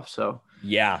playoffs. So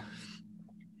yeah.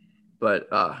 But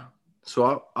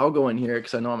so I'll go in here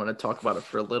because I know I'm going to talk about it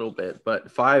for a little bit.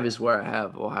 But 5 is where I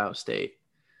have Ohio State.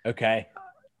 Okay.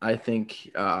 I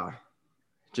think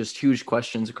just huge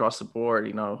questions across the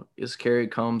board. Is Kerry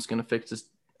Combs going to fix his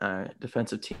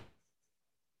defensive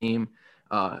team?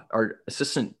 Our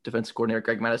assistant defensive coordinator,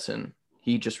 Greg Madison,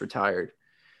 he just retired,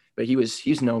 but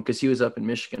he's known because he was up in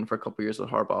Michigan for a couple of years with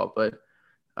Harbaugh. But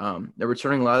they're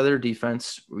returning a lot of their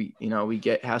defense. We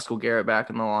get Haskell Garrett back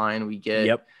in the line. We get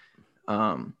Yep.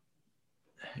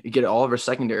 you get all of our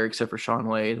secondary except for Sean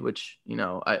Wade, which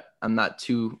I'm not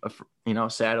too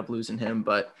sad of losing him,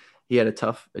 but he had a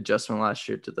tough adjustment last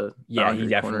year to the Yeah, he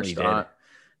boundary corner definitely did. spot.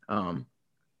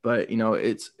 But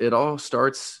it all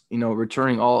starts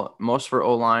returning most for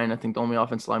O-line. I think the only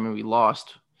offensive lineman we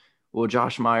lost, well,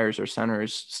 Josh Myers, our center,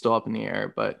 is still up in the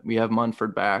air, but we have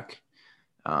Munford back.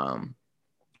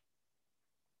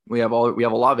 We have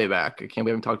Olave back. We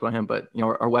haven't talked about him, but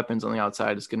our weapons on the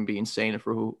outside is going to be insane if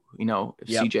Yep.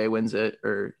 CJ wins it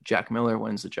or Jack Miller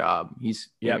wins the job.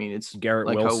 Yep. I mean, it's Garrett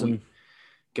like how Wilson.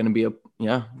 going to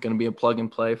be a plug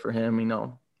and play for him.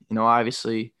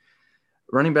 Obviously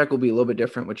running back will be a little bit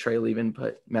different with Trey leaving,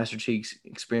 but Master Chief's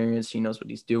experience, he knows what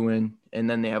he's doing. And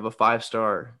then they have a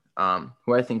 5-star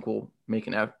who I think will make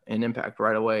an impact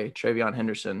right away. Travion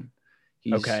Henderson.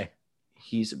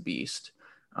 He's a beast.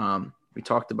 We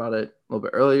talked about it a little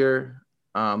bit earlier.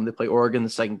 They play Oregon the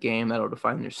second game. That'll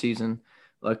define their season.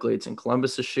 Luckily, it's in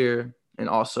Columbus this year. And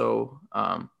also,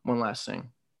 one last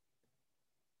thing.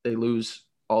 They lose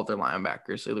all of their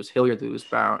linebackers. They lose Hilliard. They lose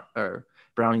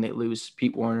Browning. They lose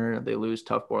Pete Warner. They lose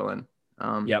Tuff Borland.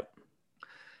 Yep.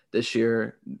 This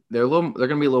year, they're going to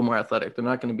be a little more athletic. They're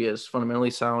not going to be as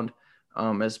fundamentally sound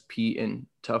as Pete and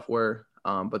Tuff were,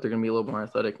 but they're going to be a little more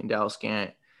athletic in Dallas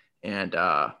Gant. And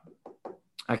I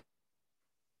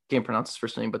can't pronounce his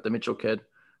first name, but the Mitchell kid,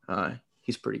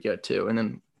 he's pretty good too. And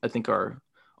then I think our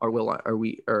will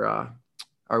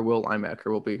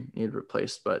linebacker will be needed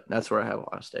replaced, but that's where I have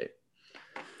Ohio State.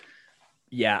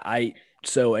 Yeah,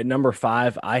 so at number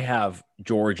 5, I have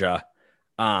Georgia,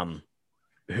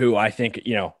 who I think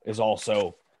is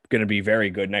also going to be very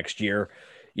good next year.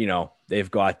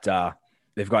 They've got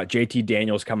JT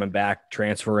Daniels coming back,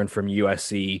 transferring from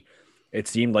USC. It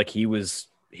seemed like he was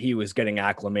getting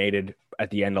acclimated at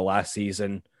the end of last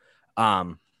season.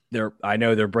 I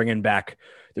know they're bringing back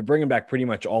pretty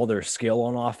much all their skill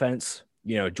on offense.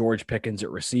 George Pickens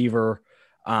at receiver.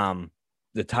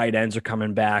 The tight ends are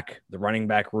coming back. The running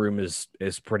back room is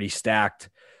pretty stacked.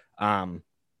 Kirby's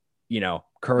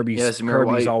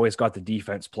always got the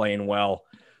defense playing well.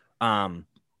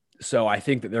 So I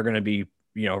think that they're going to be,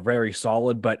 very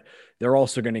solid, but they're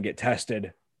also going to get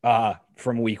tested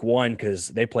from week 1 because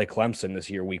they play Clemson this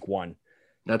year, week 1.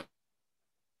 That's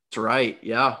right.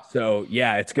 Yeah. So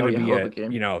yeah, it's going to be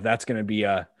that's going to be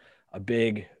a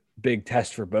big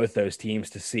test for both those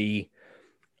teams to see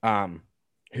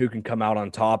who can come out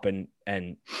on top and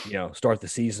start the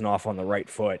season off on the right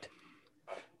foot.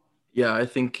 Yeah, I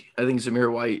think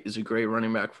Zamir White is a great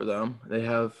running back for them. They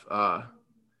have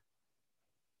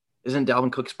isn't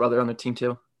Dalvin Cook's brother on their team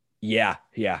too? Yeah,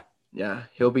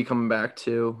 he'll be coming back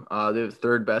too. They have the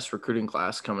 3rd best recruiting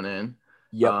class coming in.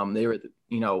 Yep. They were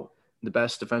the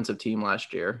best defensive team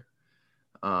last year.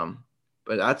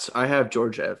 But I have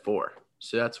Georgia at 4,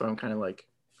 so that's what I'm kind of like.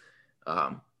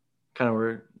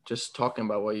 We're just talking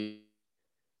about what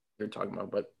you're talking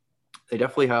about, but they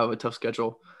definitely have a tough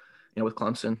schedule, with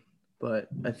Clemson. But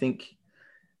I think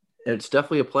it's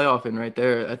definitely a playoff in right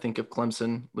there. I think if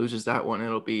Clemson loses that one,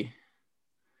 it'll be,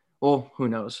 well, who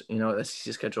knows? The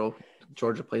SEC schedule,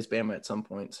 Georgia plays Bama at some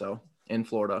point, so in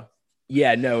Florida.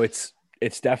 Yeah, no, it's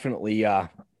definitely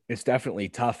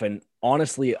tough. And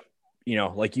honestly,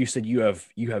 like you said, you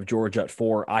have Georgia at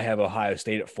 4. I have Ohio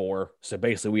State at 4. So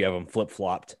basically, we have them flip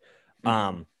flopped.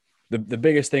 The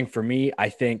biggest thing for me, I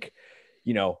think,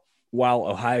 while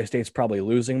Ohio State's probably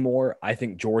losing more, I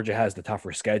think Georgia has the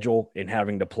tougher schedule in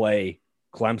having to play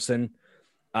Clemson.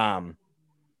 And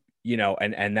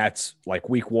that's like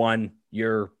week 1,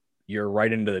 you're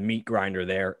right into the meat grinder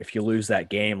there. If you lose that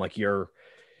game, like you're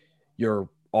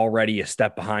already a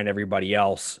step behind everybody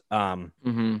else. Not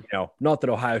that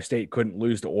Ohio State couldn't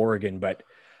lose to Oregon, but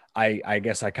I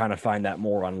guess I kind of find that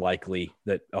more unlikely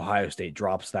that Ohio State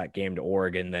drops that game to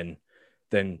Oregon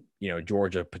than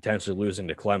Georgia potentially losing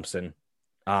to Clemson.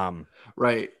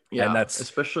 Right. Yeah. And that's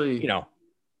especially,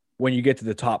 when you get to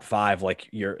the top 5, like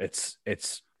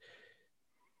it's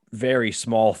very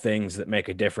small things that make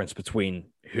a difference between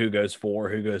who goes 4,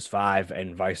 who goes 5,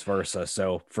 and vice versa.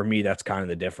 So for me, that's kind of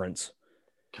the difference.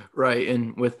 Right.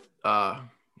 And with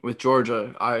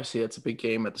Georgia, obviously that's a big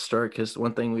game at the start, because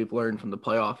one thing we've learned from the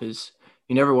playoff is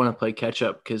you never want to play catch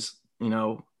up, because,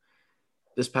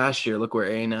 this past year, look where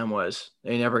A&M was.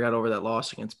 They never got over that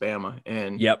loss against Bama.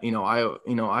 And, Yep.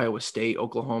 Iowa State,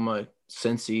 Oklahoma,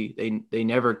 Cincy, they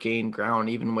never gained ground,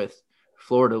 even with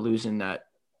Florida losing that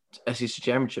SEC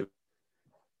championship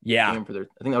Yeah. game for their,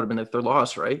 I think that would have been their third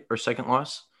loss, right? Or second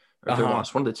loss or third Uh-huh.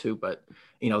 loss, one of the two. But,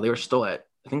 they were still at,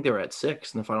 I think they were at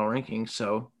 6 in the final ranking.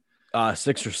 So,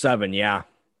 6 or 7. Yeah.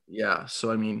 yeah.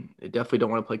 So, I mean, they definitely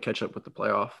don't want to play catch up with the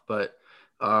playoff. But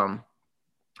um,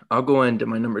 I'll go into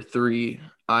my number 3.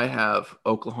 I have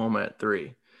Oklahoma at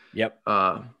 3. Yep.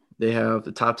 Uh, they have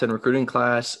the top 10 recruiting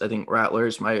class. I think Rattler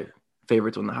is my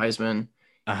favorite to win the Heisman.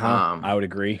 Uh-huh. Um, I would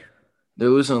agree. they're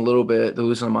losing a little bit. They're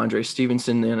losing Andre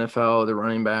Stevenson in the NFL, the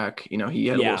running back. He had a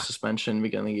little Yeah. suspension at the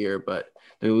beginning of the year, but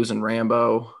they're losing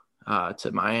Rambo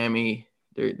to Miami.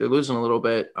 They're losing a little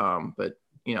bit, but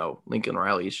Lincoln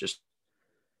Riley is just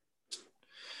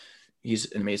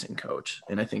he's an amazing coach,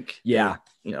 and I think Yeah.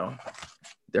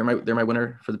 they're my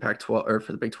winner for the Pac-12 or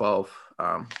for the Big 12.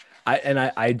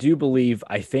 I do believe,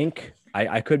 I think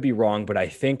I could be wrong, but I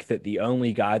think that the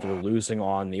only guy they're losing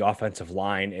on the offensive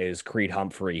line is Creed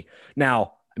Humphrey.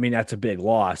 Now, I mean, that's a big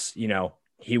loss.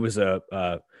 He was a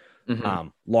Mm-hmm.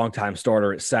 longtime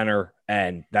starter at center,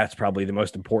 and that's probably the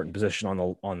most important position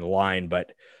on the line.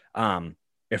 But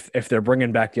if they're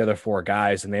bringing back the other 4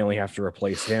 guys and they only have to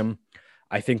replace him,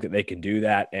 I think that they can do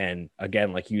that. And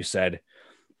again, like you said,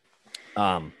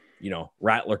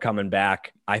 Rattler coming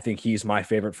back, I think he's my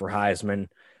favorite for Heisman,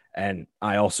 and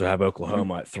I also have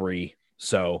Oklahoma at 3.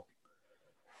 So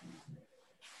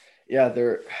Yeah,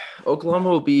 Oklahoma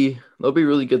they'll be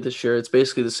really good this year. It's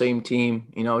basically the same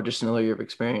team, just another year of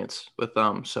experience with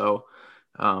them. So,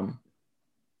 um,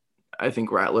 I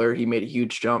think Rattler, he made a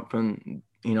huge jump from,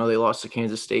 they lost to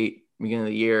Kansas State beginning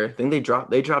of the year. I think they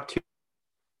dropped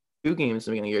two games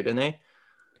in the beginning of the year, didn't they?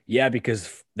 yeah,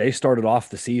 because they started off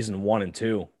the season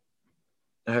 1-2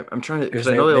 I'm trying to, because because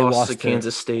I they know they they lost to lost to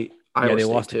Kansas State, yeah Iowa they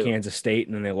State lost to too. Kansas State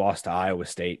and then they lost to Iowa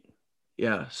State.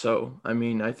 Yeah, so I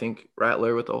mean, I think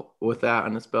Rattler with that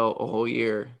on his belt a whole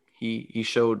year, he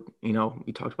showed, we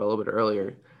talked about a little bit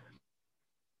earlier,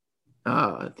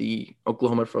 the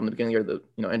Oklahoma from the beginning of the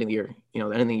year, ending of the year, the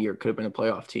end of the year could have been a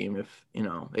playoff team if,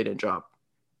 they didn't drop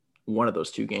one of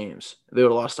those 2 games. They would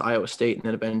have lost to Iowa State and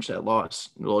then avenged that loss.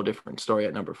 A little different story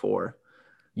at number 4.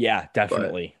 Yeah, But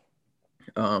definitely.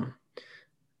 um,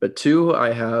 but 2,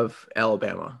 I have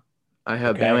Alabama. I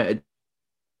have Okay. Bama at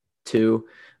 2.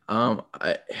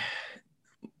 I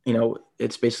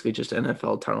it's basically just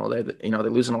NFL tunnel. They're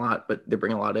losing a lot, but they're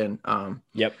bringing a lot in.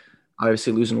 Yep.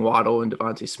 Obviously losing Waddle and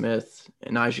Devontae Smith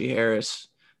and Najee Harris,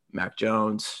 Mac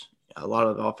Jones, a lot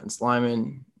of the offense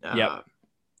linemen, Yep.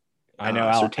 I know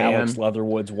Alex Surtain.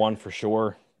 Leatherwood's one for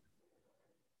sure.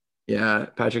 Yeah,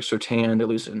 Patrick Surtain. They're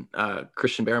losing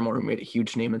Christian Barrymore, who made a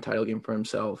huge name and title game for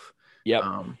himself. Yep.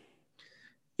 Um,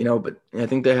 but I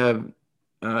think they have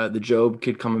the Job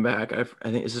kid coming back. I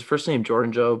think is his first name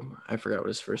Jordan Job. I forgot what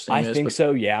his first I name is, think but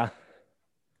so. Yeah.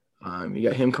 you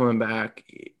got him coming back.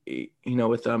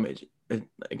 With them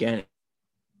again,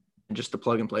 just a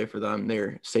plug and play for them.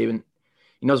 They're saving.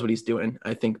 He knows what he's doing.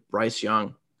 I think Bryce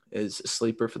Young is a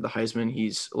sleeper for the Heisman.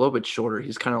 He's a little bit shorter.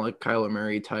 He's kind of like Kyler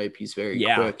Murray type. He's very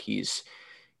Yeah. quick. He's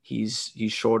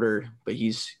shorter, but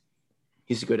he's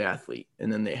a good athlete.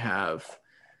 And then they have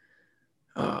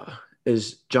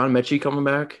is John Mechie coming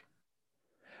back?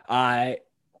 I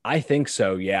I think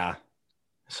so. Yeah.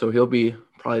 So he'll be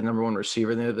probably the number 1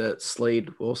 receiver there. That Slade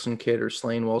Wilson kid or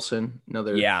Slane Wilson,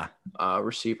 another Yeah.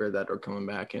 receiver that are coming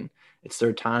back, and it's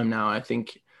their time now. I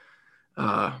think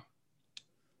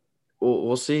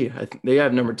we'll see. I think they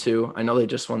have number 2. I know they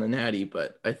just won the Natty,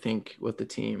 but I think with the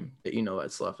team that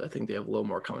that's left, I think they have a little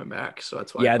more coming back. So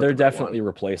that's why I Yeah, put they're them at 1. definitely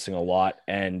replacing a lot.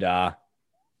 And at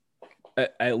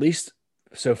least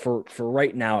so for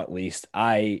right now, at least,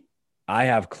 I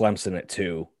have Clemson at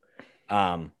 2.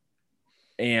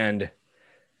 And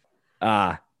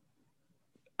uh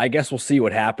I guess we'll see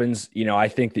what happens. I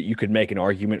think that you could make an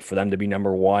argument for them to be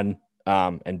number 1,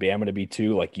 and Bama to be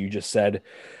 2, like you just said.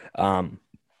 Um,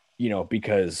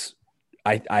 because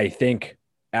I think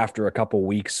after a couple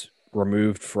weeks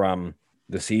removed from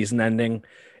the season ending,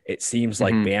 it seems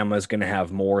like Mm-hmm. Bama's going to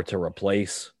have more to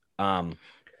replace. Now,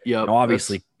 Yep,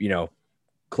 obviously,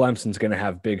 Clemson's going to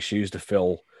have big shoes to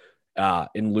fill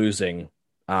in losing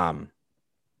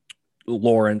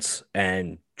Lawrence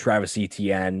and Travis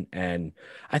Etienne, and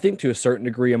I think to a certain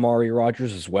degree Amari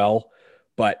Rogers as well.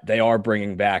 But they are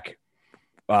bringing back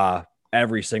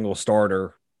every single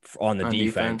starter on the on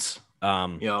defense,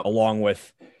 defense. Yep. along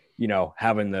with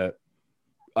having the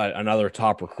another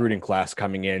top recruiting class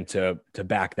coming in to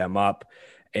back them up,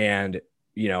 and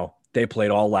they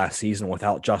played all last season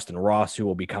without Justin Ross, who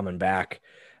will be coming back,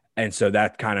 and so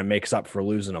that kind of makes up for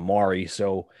losing Amari.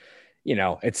 So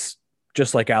it's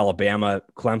just like Alabama,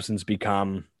 Clemson's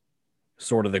become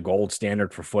sort of the gold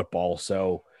standard for football.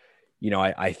 So,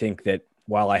 I think that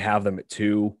while I have them at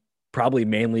 2, probably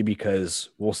mainly because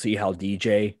we'll see how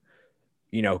DJ,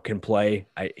 can play.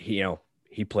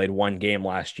 He played one game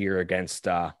last year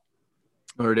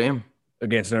Notre Dame.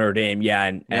 against Notre Dame. Yeah.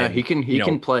 And, Yeah, you he know,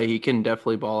 can play. He can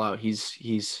definitely ball out. He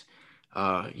was,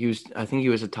 I think he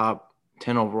was a top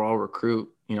 10 overall recruit,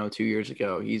 2 years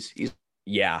ago.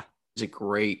 yeah, He's a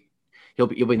great. He'll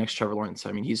be next Trevor Lawrence.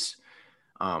 I mean,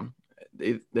 um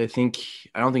they think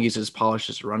I don't think he's as polished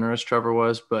as a runner as Trevor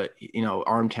was, but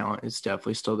arm talent is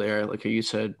definitely still there. Like you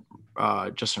said,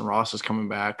 Justin Ross is coming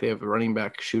back. They have a running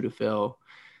back shoe to fill.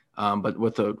 But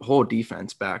with the whole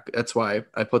defense back, that's why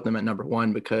I put them at number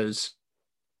 1, because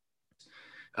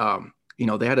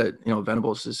they had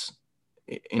Venables is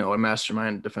a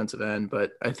mastermind defensive end,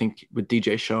 but I think with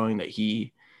DJ showing that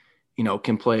he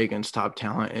can play against top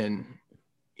talent and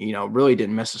really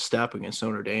didn't miss a step against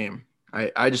Notre Dame.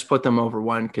 I just put them over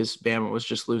 1 because Bama was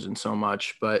just losing so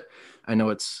much. But I know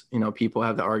it's people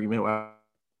have the argument, why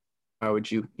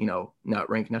would you not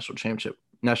rank national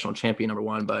champion number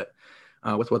 1? But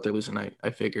with what they're losing, I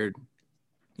figured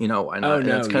why oh not? And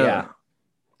no, yeah,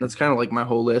 that's kind of like my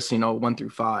whole list, 1 through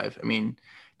 5. I mean,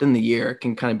 then the year it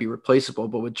can kind of be replaceable,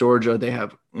 but with Georgia, they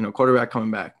have quarterback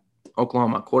coming back,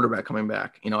 Oklahoma quarterback coming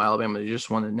back, Alabama, they just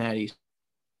won the Natty,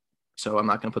 so I'm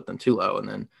not going to put them too low. And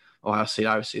then Ohio State,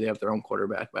 obviously, they have their own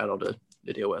quarterback battle to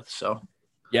deal with. So,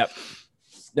 yep,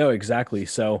 no, exactly.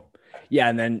 So, yeah,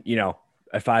 and then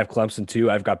at 5, Clemson 2,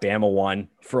 I've got Bama 1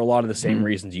 for a lot of the same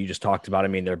reasons you just talked about. I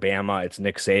mean, they're Bama, it's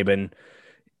Nick Saban.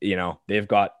 They've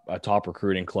got a top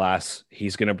recruiting class.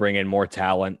 He's going to bring in more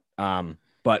talent.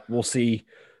 But we'll see.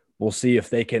 We'll see if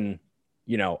they can,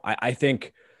 I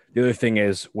think the other thing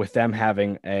is with them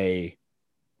having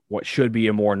what should be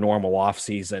a more normal off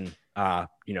season,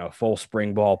 full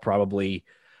spring ball probably,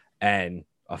 and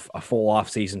a full off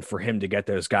season for him to get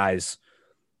those guys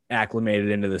acclimated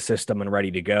into the system and ready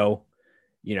to go.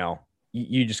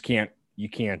 You just can't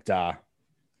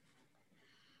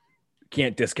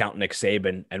discount Nick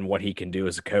Saban and what he can do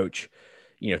as a coach,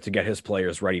 to get his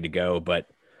players ready to go. But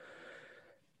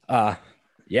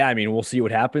yeah, I mean, we'll see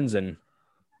what happens, and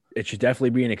it should definitely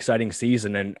be an exciting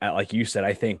season. And like you said,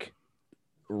 I think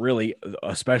really,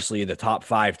 especially the top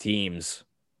 5 teams,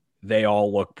 they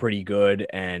all look pretty good.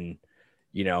 And,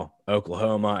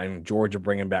 Oklahoma and Georgia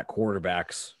bringing back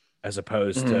quarterbacks as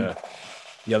opposed to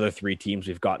the other 3 teams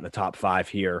we've got in the top 5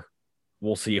 here.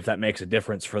 We'll see if that makes a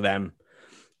difference for them,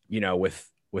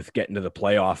 with getting to the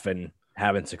playoff and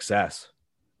having success.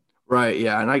 right.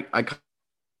 Yeah. And I kind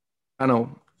of,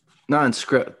 not in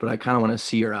script, but I kind of want to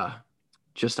see your,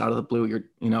 just out of the blue,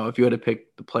 if you had to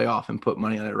pick the playoff and put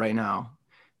money on it right now,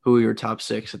 who are your top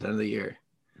 6 at the end of the year?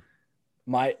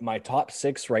 My top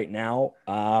 6 right now,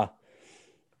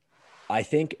 I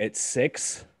think at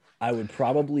 6, I would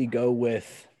probably go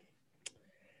with,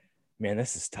 man,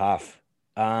 this is tough.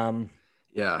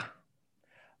 Yeah.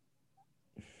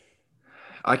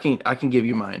 I can give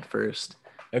you mine first.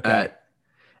 Okay.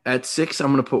 At 6,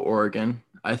 I'm gonna put Oregon.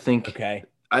 I think Okay.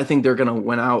 I think they're gonna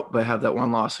win out, but have that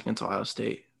one loss against Ohio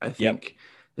State. Yep.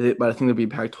 But I think they'll be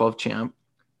Pac-12 champ.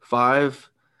 5,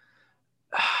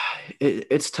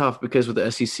 it's tough because with the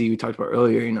SEC we talked about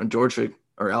earlier, Georgia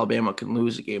or Alabama can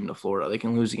lose a game to Florida. They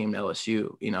can lose a game to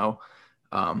LSU.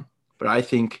 But I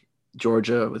think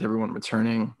Georgia, with everyone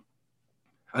returning,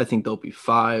 I think they'll be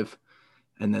 5,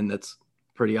 and then that's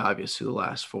pretty obvious who the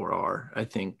last 4 are. I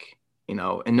think in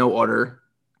no order: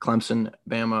 Clemson,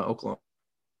 Bama, Oklahoma,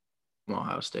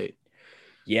 Ohio State.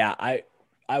 Yeah, I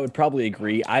would probably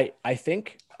agree. I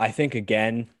think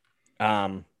again,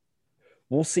 um,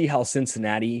 we'll see how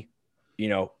Cincinnati,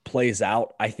 plays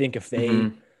out. I think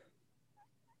Mm-hmm.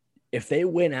 if they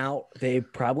win out, they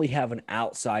probably have an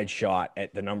outside shot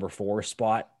at the number 4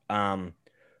 spot.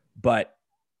 But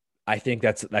I think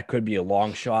that could be a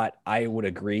long shot. I would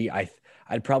agree.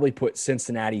 I'd probably put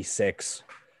Cincinnati 6.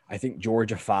 I think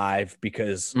Georgia 5,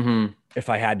 because Mm-hmm. if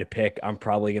I had to pick, I'm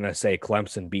probably going to say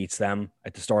Clemson beats them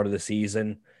at the start of the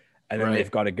season, and then Right.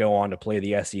 they've got to go on to play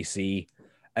the SEC.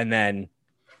 And then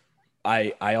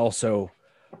I also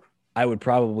I would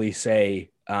probably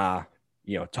say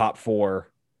top 4.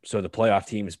 So the playoff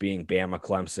teams being Bama,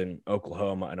 Clemson,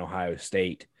 Oklahoma, and Ohio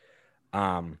State.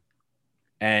 Um,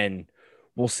 and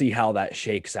we'll see how that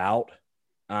shakes out.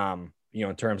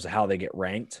 In terms of how they get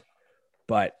ranked.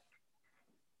 But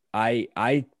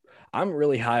I'm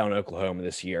really high on Oklahoma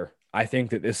this year. I think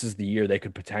that this is the year they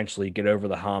could potentially get over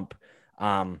the hump.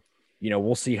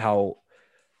 We'll see how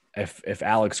if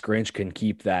Alex Grinch can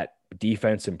keep that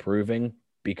defense improving,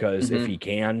 because if Mm-hmm. he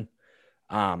can,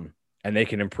 and they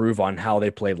can improve on how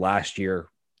they played last year.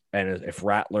 And if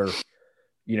Rattler,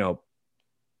 you know,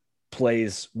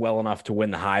 plays well enough to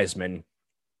win the Heisman,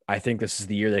 I think this is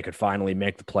the year they could finally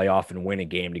make the playoff and win a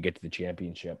game to get to the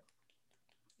championship.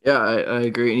 Yeah, I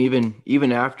agree. And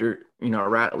even after,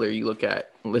 Rattler, you look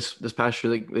at this past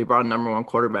year, they brought a number one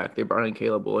quarterback. They brought in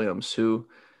Caleb Williams, who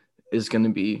is going to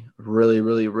be really,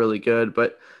 really, really good.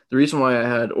 But the reason why I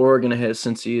had Oregon ahead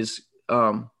since he's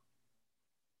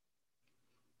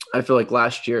I feel like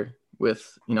last year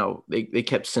with, they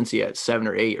kept Cincy at 7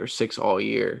 or 8 or 6 all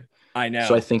year. I So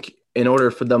I know. think in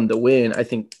order for them to win, I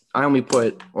think I only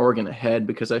put Oregon ahead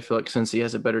because I feel like Cincy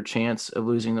has a better chance of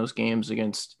losing those games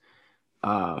against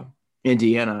uh,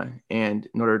 Indiana and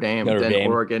Notre Dame Notre than Dame.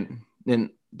 Oregon, than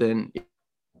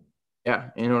yeah,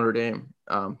 in Notre Dame,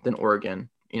 than Oregon,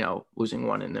 losing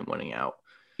one and then winning out.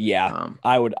 Yeah, Um,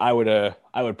 I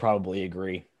would probably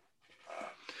agree.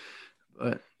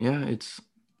 but yeah,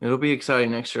 it'll be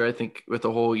exciting next year. I think with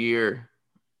the whole year,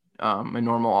 a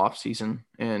normal off season,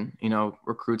 and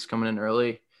recruits coming in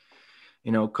early,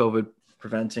 COVID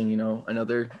preventing,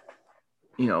 another,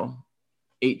 you know,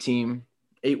 8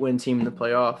 win team in the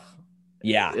playoff.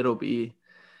 Yeah, It'll be,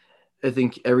 I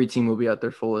think every team will be at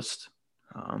their fullest.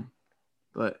 Um,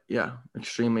 but yeah,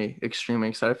 extremely, extremely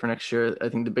excited for next year. I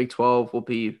think the Big 12 will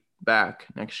be back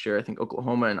next year. I think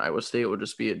Oklahoma and Iowa State will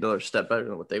just be another step better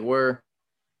than what they were.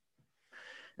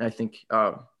 And I think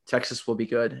Texas will be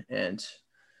good, and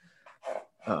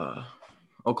uh,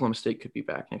 Oklahoma State could be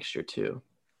back next year too.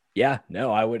 yeah,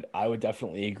 no, I would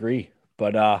definitely agree.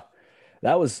 But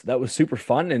that was super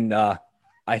fun, and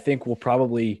I think we'll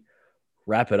probably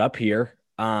wrap it up here.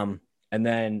 And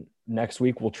then next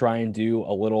week we'll try and do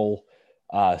a little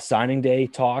signing day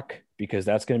talk because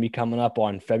that's going to be coming up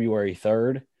on February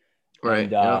 3rd. And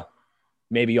Right. Yeah.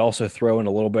 maybe also throw in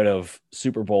a little bit of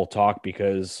Super Bowl talk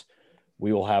because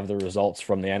we will have the results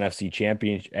from the NFC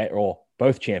championship, well,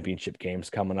 both championship games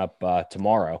coming up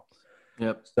tomorrow.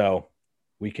 Yep. So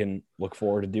we can look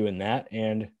forward to doing that.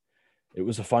 And it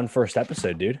was a fun first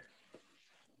episode, dude.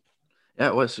 Yeah,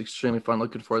 it was extremely fun.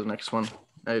 Looking forward to the next one.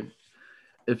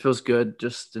 It feels good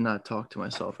just to not talk to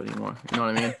myself anymore. You know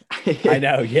what I I mean?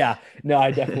 know. Yeah. No,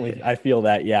 I feel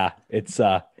that. Yeah.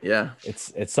 Yeah.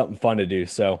 It's something fun to do.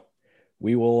 So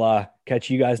we will catch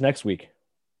you guys next week.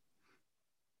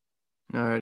 All right.